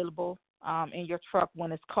things available in your truck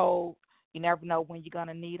when it's cold. You never know when you're going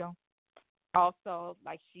to need them. Also,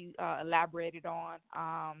 like she elaborated on,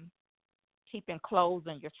 keeping clothes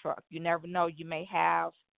in your truck. You never know. You may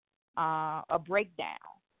have a breakdown.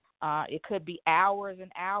 It could be hours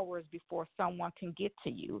and hours before someone can get to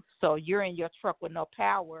you. So you're in your truck with no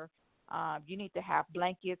power. You need to have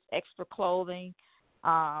blankets, extra clothing,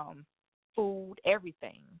 food,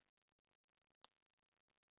 everything.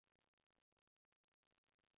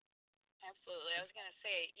 Absolutely. I was going to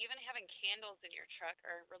say, even having candles in your truck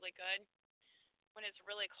are really good. When it's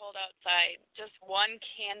really cold outside, just one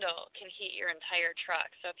candle can heat your entire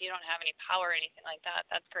truck. So if you don't have any power or anything like that,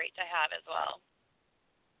 that's great to have as well.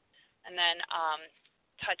 And then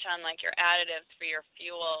touch on like your additives for your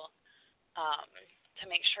fuel, to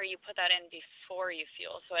make sure you put that in before you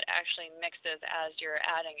fuel, so it actually mixes as you're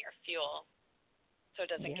adding your fuel, so it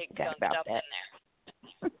doesn't get gunked up in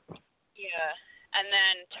there. Yeah. And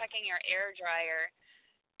then checking your air dryer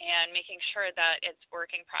and making sure that it's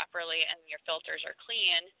working properly and your filters are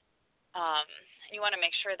clean. You want to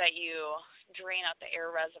make sure that you drain out the air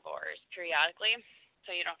reservoirs periodically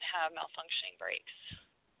so you don't have malfunctioning brakes.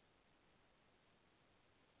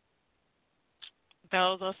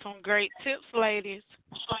 Those are some great tips, ladies.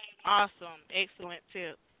 Awesome. Excellent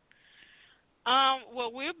tips.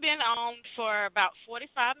 Well, we've been on for about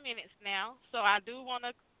 45 minutes now, so I do want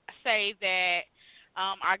to say that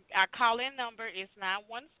our call-in number is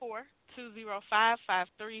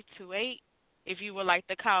 914-205-5328. If you would like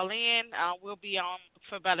to call in, we'll be on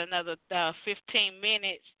for about another 15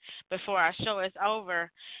 minutes before our show is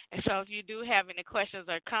over. And so if you do have any questions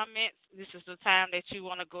or comments, this is the time that you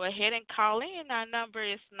want to go ahead and call in. Our number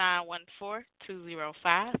is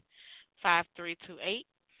 914-205-5328.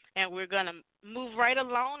 And we're going to move right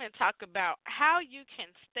along and talk about how you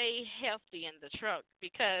can stay healthy in the truck,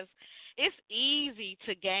 because it's easy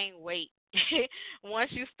to gain weight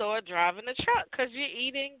once you start driving the truck, because you're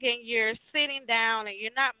eating and you're sitting down and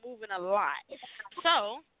you're not moving a lot.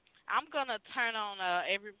 So I'm going to turn on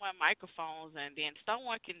everyone microphones, and then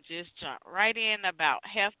someone can just jump right in about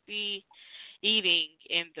healthy eating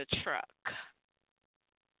in the truck.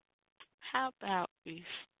 How about we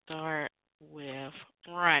start with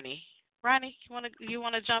Ronnie? Ronnie, you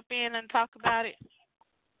want to jump in and talk about it?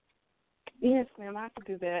 Yes, ma'am, I could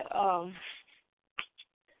do that.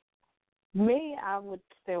 Me, I would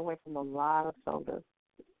stay away from a lot of sodas.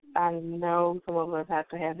 I know some of us have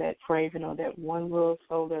to have that craving or that one little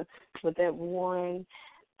soda, but that one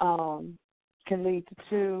can lead to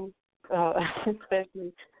two,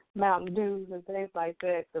 especially Mountain Dews and things like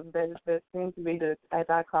that. So that seems to be as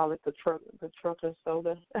I call it, the trucker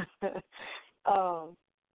soda, to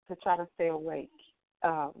try to stay awake.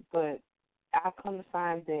 But I've come to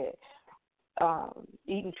find that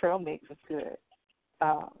eating trail mix is good.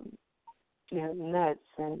 Nuts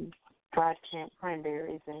and dried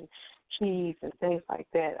cranberries and cheese and things like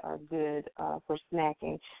that are good for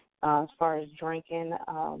snacking. As far as drinking,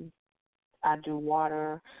 I do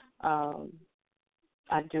water. I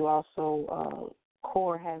do also,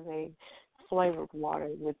 Core has a flavored water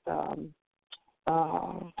with,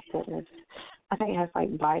 goodness, I think it has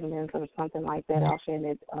like vitamins or something like that off in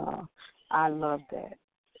it. I love that.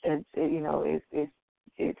 It's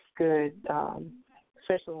good,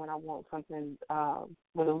 especially when I want something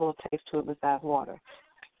with a little taste to it besides water.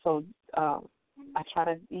 So I try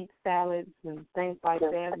to eat salads and things like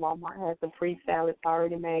that. Walmart has the pre-salads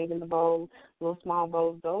already made in the bowl, little small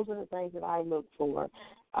bowls. Those are the things that I look for.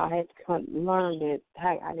 I had to learn that,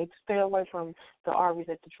 hey, I need to stay away from the Arby's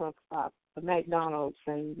at the truck stop, the McDonald's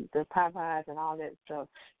and the Popeyes and all that stuff,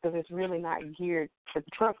 because it's really not geared for the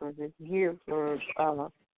truckers. It's geared for,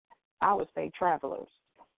 I would say, travelers.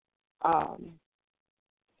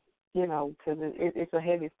 Because it's a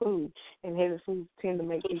heavy food, and heavy foods tend to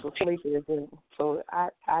make people sleepy as well. So I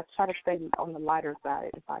try to stay on the lighter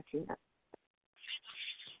side if I can.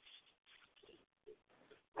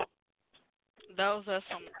 Those are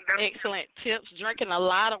some excellent tips. Drinking a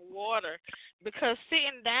lot of water, because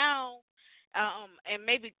sitting down and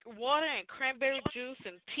maybe water and cranberry juice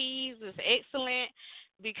and teas is excellent,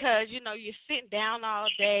 because, you're sitting down all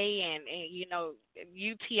day and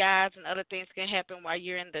UTIs and other things can happen while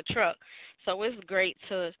you're in the truck. So it's great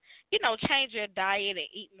to, change your diet and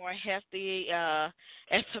eat more healthy.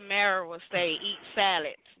 As Tamara would say, eat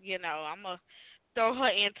salads. I'm going to throw her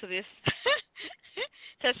into this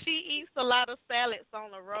because she eats a lot of salads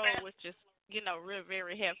on the road, which is, real,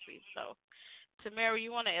 very healthy. So, Tamara,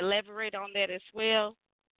 you want to elaborate on that as well?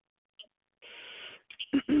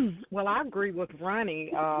 Well, I agree with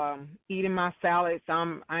Ronnie. Eating my salads,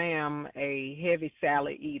 I am a heavy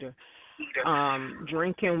salad eater.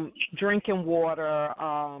 Drinking water,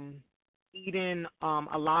 eating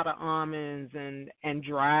a lot of almonds and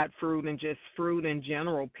dried fruit and just fruit in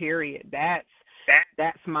general. Period. That's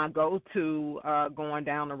my go-to going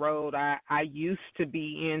down the road. I used to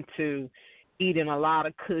be into eating a lot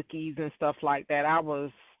of cookies and stuff like that. I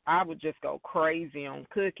I would just go crazy on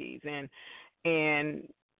cookies, and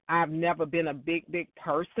I've never been a big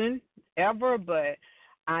person ever, but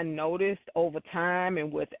I noticed over time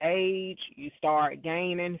and with age you start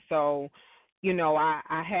gaining. So,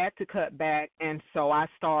 I had to cut back, and so I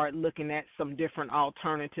started looking at some different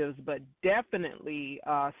alternatives, but definitely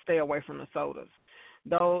stay away from the sodas.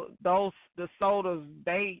 The sodas,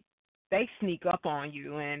 they sneak up on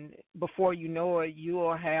you, and before you know it,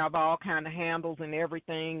 you'll have all kind of handles and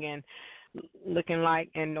everything, and looking like,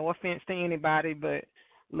 and no offense to anybody, but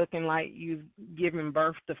looking like you've given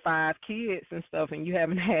birth to 5 kids and stuff, and you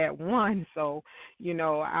haven't had one. So,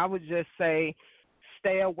 I would just say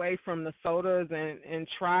stay away from the sodas and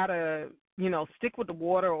try to, stick with the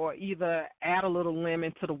water, or either add a little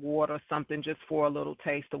lemon to the water or something just for a little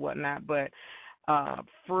taste or whatnot. But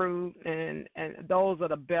fruit and those are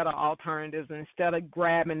the better alternatives, instead of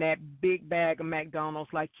grabbing that big bag of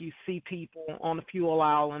McDonald's like you see people on the fuel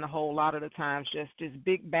aisle and a whole lot of the times, just this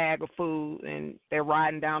big bag of food, and they're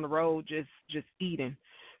riding down the road just eating.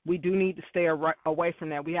 We do need to stay away from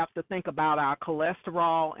that. We have to think about our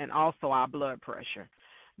cholesterol and also our blood pressure.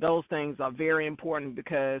 Those things are very important,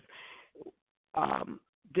 because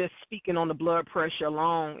just speaking on the blood pressure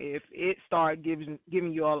alone, if it starts giving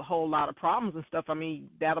you a whole lot of problems and stuff,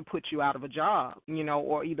 that'll put you out of a job,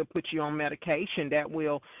 or either put you on medication that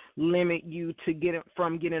will limit you to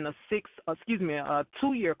from getting a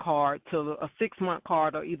 2-year card to a 6-month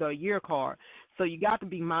card, or either a year card. So you got to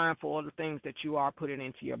be mindful of the things that you are putting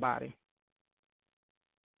into your body.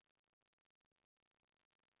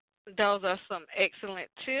 Those are some excellent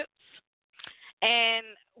tips. And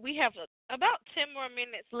we have about 10 more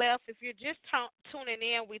minutes left. If you're just tuning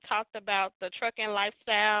in, we talked about the trucking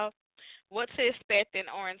lifestyle, what to expect in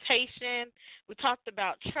orientation. We talked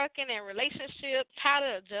about trucking and relationships, how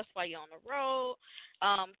to adjust while you're on the road,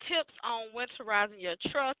 tips on winterizing your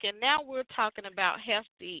truck, and now we're talking about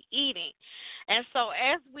healthy eating. And so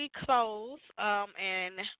as we close,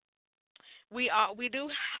 and we do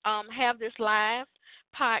have this live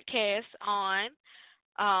podcast on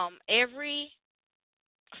every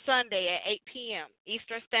Sunday at 8 p.m.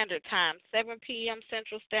 Eastern Standard Time, 7 p.m.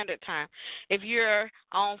 Central Standard Time. If you're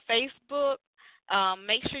on Facebook,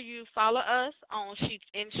 make sure you follow us on She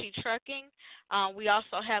Trucking. We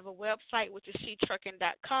also have a website, which is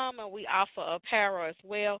shetrucking.com, and we offer apparel as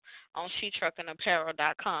well on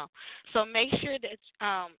shetruckingapparel.com. So make sure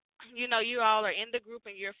that you all are in the group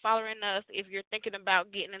and you're following us. If you're thinking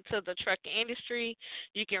about getting into the trucking industry,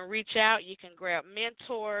 you can reach out. You can grab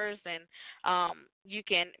mentors, and you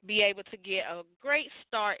can be able to get a great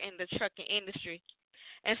start in the trucking industry.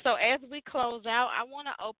 And so as we close out, I want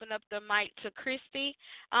to open up the mic to Christy.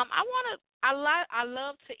 I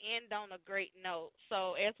love to end on a great note.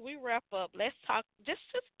 So as we wrap up, let's talk. Just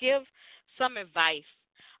give some advice,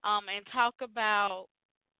 and talk about.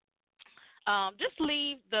 Just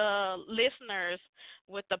leave the listeners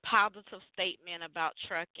with a positive statement about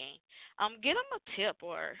trucking. Give them a tip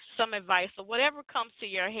or some advice or whatever comes to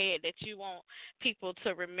your head that you want people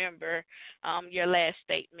to remember your last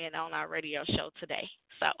statement on our radio show today.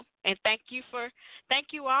 So, and thank you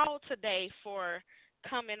all today for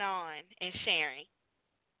coming on and sharing.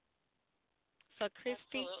 So,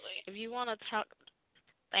 Christy, Absolutely. if you want to talk,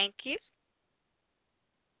 thank you.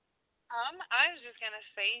 I was just going to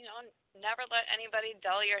say, never let anybody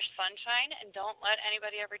dull your sunshine, and don't let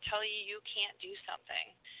anybody ever tell you you can't do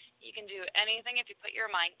something. You can do anything if you put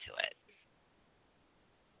your mind to it.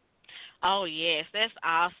 Oh, yes, that's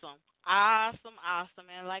awesome. Awesome.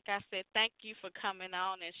 And like I said, thank you for coming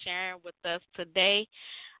on and sharing with us today.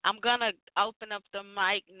 I'm going to open up the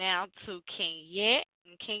mic now to Kenyette.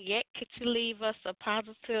 And Kenyette, could you leave us a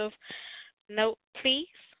positive note,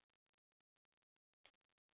 please?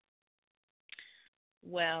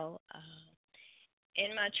 Well,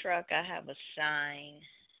 in my truck, I have a sign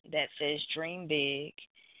that says dream big,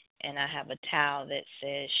 and I have a towel that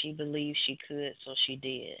says she believed she could, so she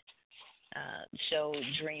did. So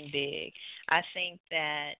dream big. I think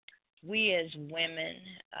that we as women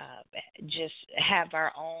just have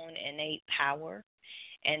our own innate power,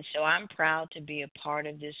 and so I'm proud to be a part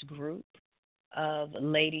of this group of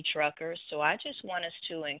lady truckers. So I just want us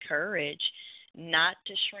to encourage not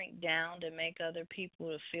to shrink down to make other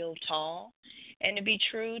people feel tall, and to be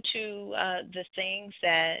true to the things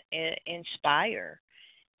that inspire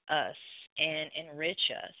us and enrich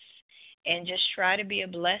us, and just try to be a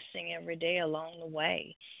blessing every day along the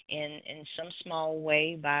way in some small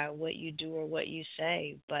way by what you do or what you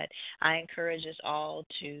say. But I encourage us all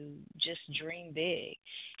to just dream big.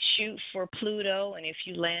 Shoot for Pluto, and if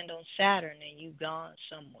you land on Saturn, then you've gone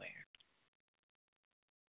somewhere.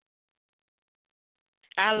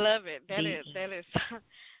 I love it. That The is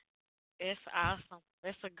it's awesome.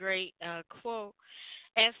 That's a great quote.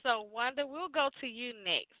 And so, Wanda, we'll go to you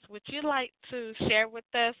next. Would you like to share with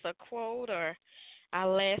us a quote or our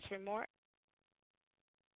last remark?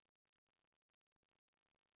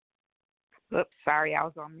 Oops, sorry, I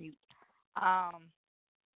was on mute. I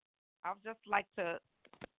would just like to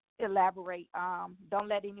elaborate. Don't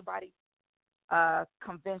let anybody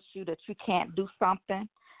convince you that you can't do something.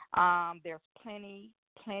 There's plenty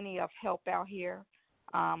of help out here.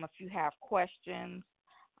 If you have questions,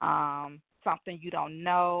 something you don't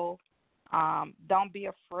know, don't be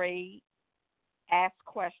afraid. Ask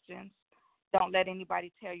questions. Don't let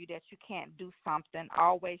anybody tell you that you can't do something.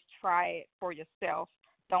 Always try it for yourself.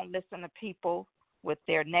 Don't listen to people with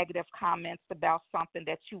their negative comments about something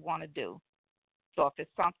that you want to do. So if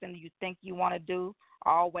it's something you think you want to do,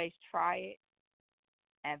 always try it,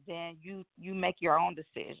 and then you make your own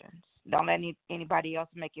decisions. Don't let anybody else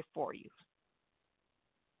make it for you.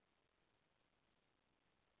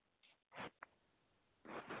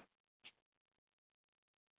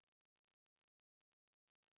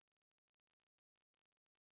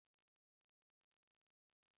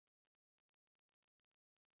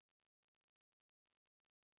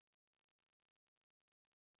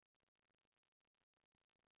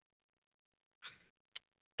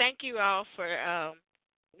 Thank you all for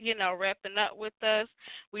wrapping up with us.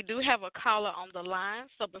 We do have a caller on the line,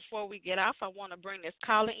 so before we get off, I want to bring this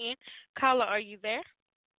caller in. Caller, are you there?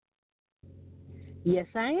 Yes,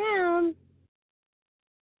 I am.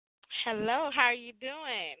 Hello, how are you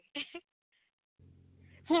doing?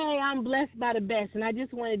 Hey, I'm blessed by the best, and I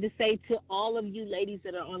just wanted to say to all of you ladies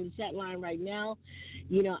that are on the chat line right now,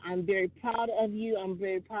 I'm very proud of you. I'm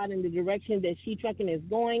very proud in the direction that She Trucking is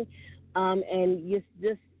going, and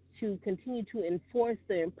just to continue to enforce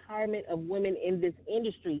the empowerment of women in this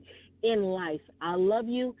industry, in life. I love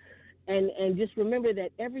you, and just remember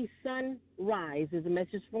that every sunrise is a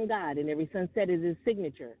message from God, and every sunset is His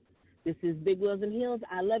signature. This is Big Wheels and Heels.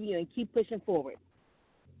 I love you, and keep pushing forward.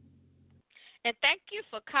 And thank you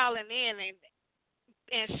for calling in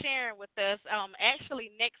and sharing with us.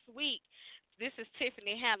 Actually, next week, this is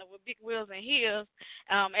Tiffany Hannah with Big Wheels and Heels,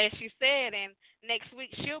 as she said, and next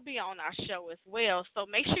week she'll be on our show as well. So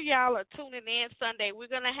make sure y'all are tuning in Sunday. We're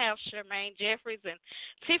going to have Charmaine Jeffries and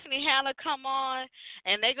Tiffany Hannah come on,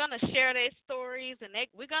 and they're going to share their stories, and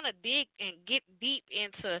we're going to dig and get deep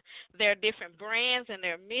into their different brands and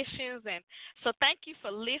their missions. And so thank you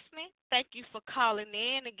for listening. Thank you for calling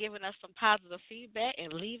in and giving us some positive feedback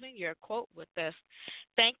and leaving your quote with us.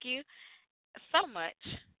 Thank you so much.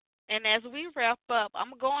 And as we wrap up,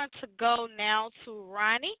 I'm going to go now to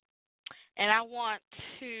Ronnie, and I want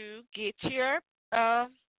to get your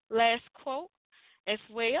last quote as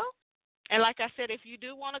well. And like I said, if you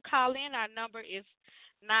do want to call in, our number is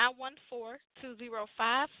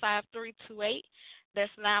 914-205-5328.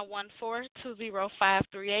 That's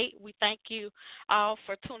 914-205-38. We thank you all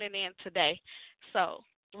for tuning in today. So,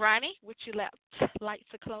 Ronnie, would you like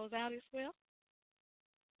to close out as well?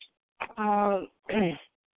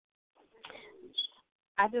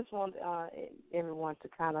 I just want everyone to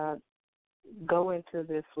kind of go into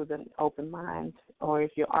this with an open mind, or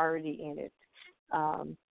if you're already in it,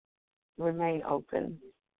 remain open.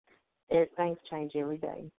 Things change every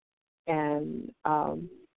day. And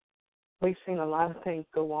we've seen a lot of things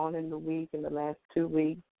go on in the last 2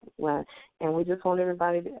 weeks, and we just want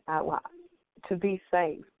everybody to be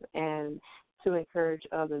safe and to encourage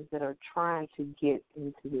others that are trying to get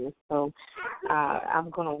into this. So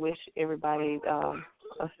I'm going to wish everybody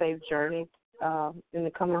a safe journey in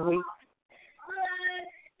the coming weeks,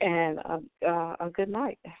 and a good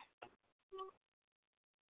night.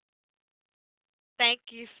 Thank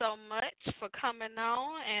you so much for coming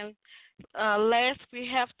on. And last, we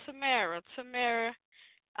have Tamara. Tamara,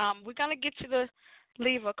 we're going to get you to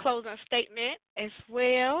leave a closing statement as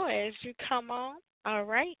well as you come on. All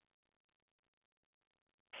right.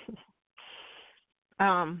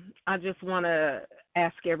 I just want to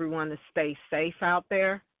ask everyone to stay safe out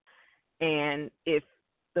there. And if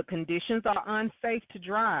the conditions are unsafe to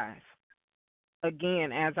drive,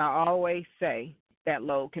 again, as I always say, that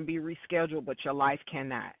load can be rescheduled, but your life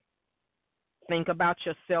cannot. Think about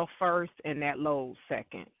yourself first and that load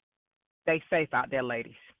second. Stay safe out there,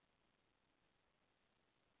 ladies.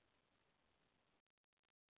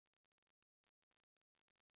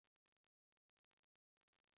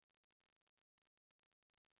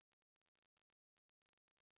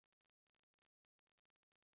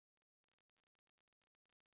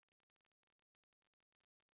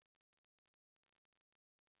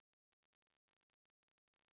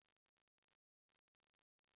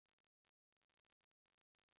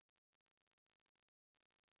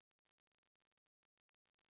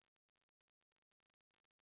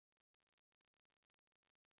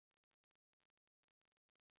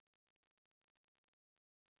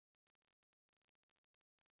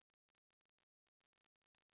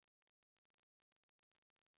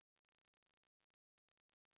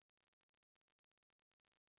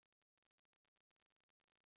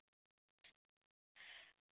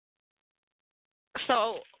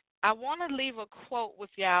 So I want to leave a quote with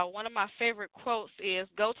y'all. One of my favorite quotes is,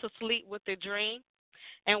 go to sleep with a dream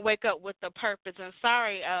and wake up with a purpose. And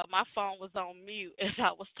sorry, my phone was on mute as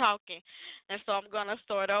I was talking, and so I'm going to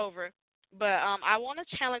start over. But I want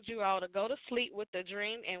to challenge you all to go to sleep with a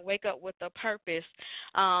dream and wake up with a purpose.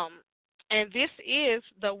 And this is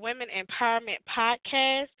the Women Empowerment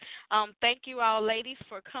Podcast. Thank you all, ladies,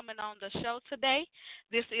 for coming on the show today.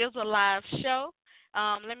 This is a live show.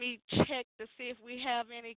 Let me check to see if we have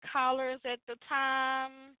any callers at the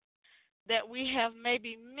time that we have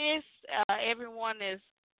maybe missed. Everyone is,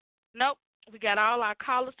 nope, we got all our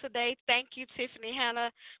callers today. Thank you, Tiffany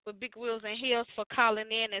Hannah with Big Wheels and Heels, for calling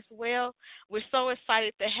in as well. We're so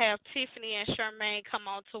excited to have Tiffany and Charmaine come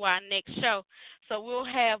on to our next show. So we'll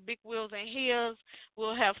have Big Wheels and Heels,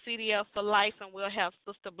 we'll have CDL for Life, and we'll have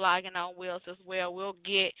Sister Blogging on Wheels as well. We'll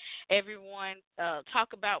get everyone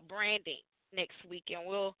talk about branding next week, and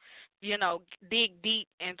we'll, dig deep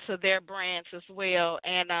into their brands as well.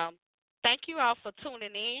 And thank you all for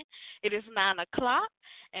tuning in. It is 9 o'clock,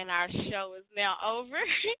 and our show is now over.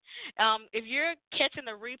 If you're catching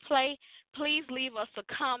the replay, please leave us a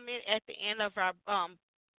comment at the end of our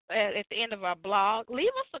blog. Leave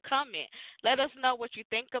us a comment. Let us know what you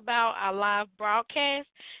think about our live broadcast.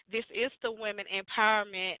 This is the Women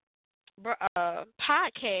Empowerment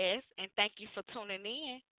Podcast, and thank you for tuning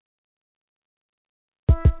in.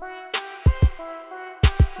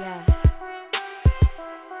 Yeah.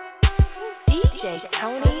 DJ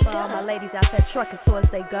Tony, for all my ladies out there trucking towards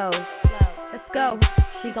they goals. Let's go.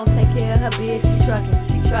 She gon' take care of her biz, she trucking.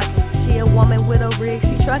 She a woman with a rig,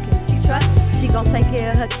 she trucking. She gon' take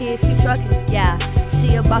care of her kids, she trucking. Yeah.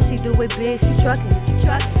 She a boss, she do it big, she trucking. She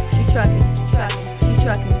trucking.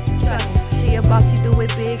 She a boss, she do it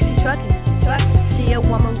big, she trucking. She a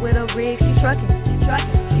woman with a rig, she trucking. She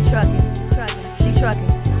trucking.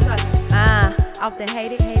 Often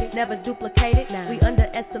hated, never duplicated. Nah. We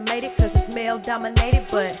underestimated cause it's male dominated,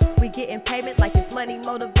 but we getting payment like it's money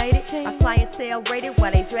motivated. Our clientele rated while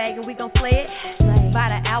they dragging, we gon' slay it. By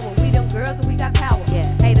the hour, we them girls and we got power. Yeah.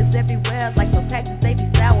 Haters everywhere like some taxes, they be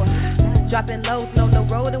sour. Dropping loads on the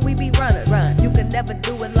road and we be runners. You can never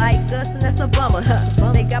do it like us and that's a bummer.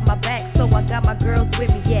 They got my back so I got my girls with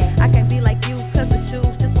me. Yeah. I can't be like you cause the shoes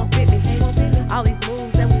just won't fit me. All these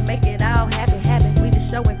moves and we make it all happen. We just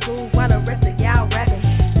show and prove while the rest of y'all rapping.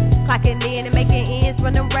 Clocking in and making ends,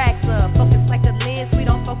 running racks up. Focus like a lens, we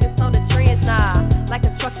don't focus on the trends, nah. Like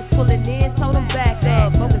a truck is pulling in, told them back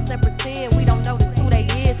up. Focus and pretend we don't notice who they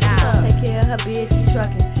is, nah. Take care of her biz, she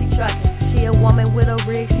trucking. She a woman with a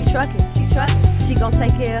rig, she trucking. She gon'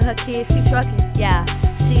 take care of her kids, she trucking. Yeah.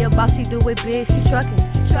 She a boss, she do it big, she trucking.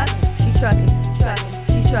 She trucking.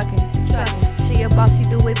 She a boss, she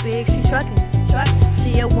do it big, she trucking.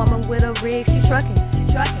 She a woman with a rig, she trucking.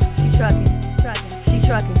 She trucking.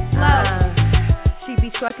 She be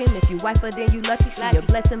trucking, if you wife her then you lucky. She a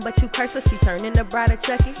blessing but you curse her, she turning the bride of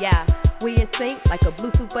Chucky. Yeah, we in sync like a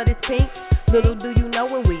Bluetooth but it's pink. Little do you know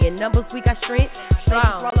when we in numbers we got strength.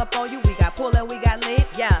 Ladies roll up on you, we got pull and we got lint.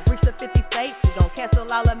 Yeah, reach the 50 states, we gon'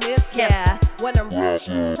 cancel all the myths. Yeah, when them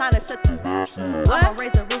trying to shut you I'ma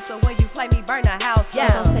raise the roof so when you play me burn the house.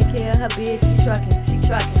 Yeah, gon' take care of her biz, she trucking.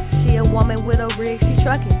 She a woman with a rig, she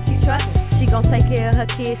trucking. She gon' take care of her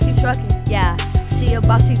kids, she trucking. Yeah, she a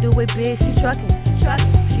boss, she do it big, she trucking.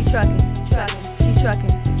 She trucking.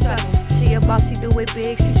 She a boss, she do it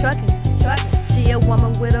big, she trucking. She a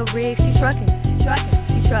woman with a rig, she trucking.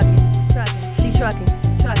 She trucking.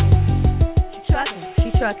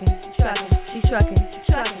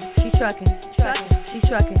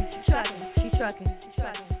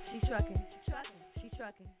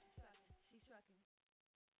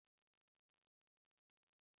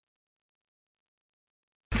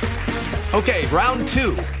 Okay, round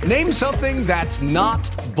two. Name something that's not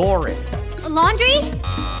boring. A laundry?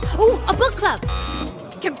 Ooh, a book club.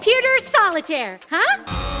 Computer solitaire, huh?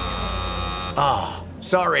 Ah, oh,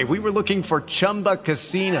 sorry, we were looking for Chumba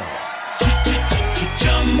Casino.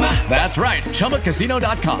 That's right,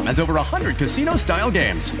 ChumbaCasino.com has over 100 casino-style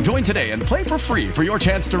games. Join today and play for free for your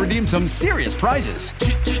chance to redeem some serious prizes.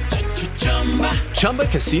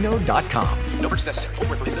 ChumbaCasino.com. No purchase necessary. Void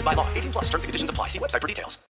where prohibited by law. 18+ terms and conditions apply. See website for details.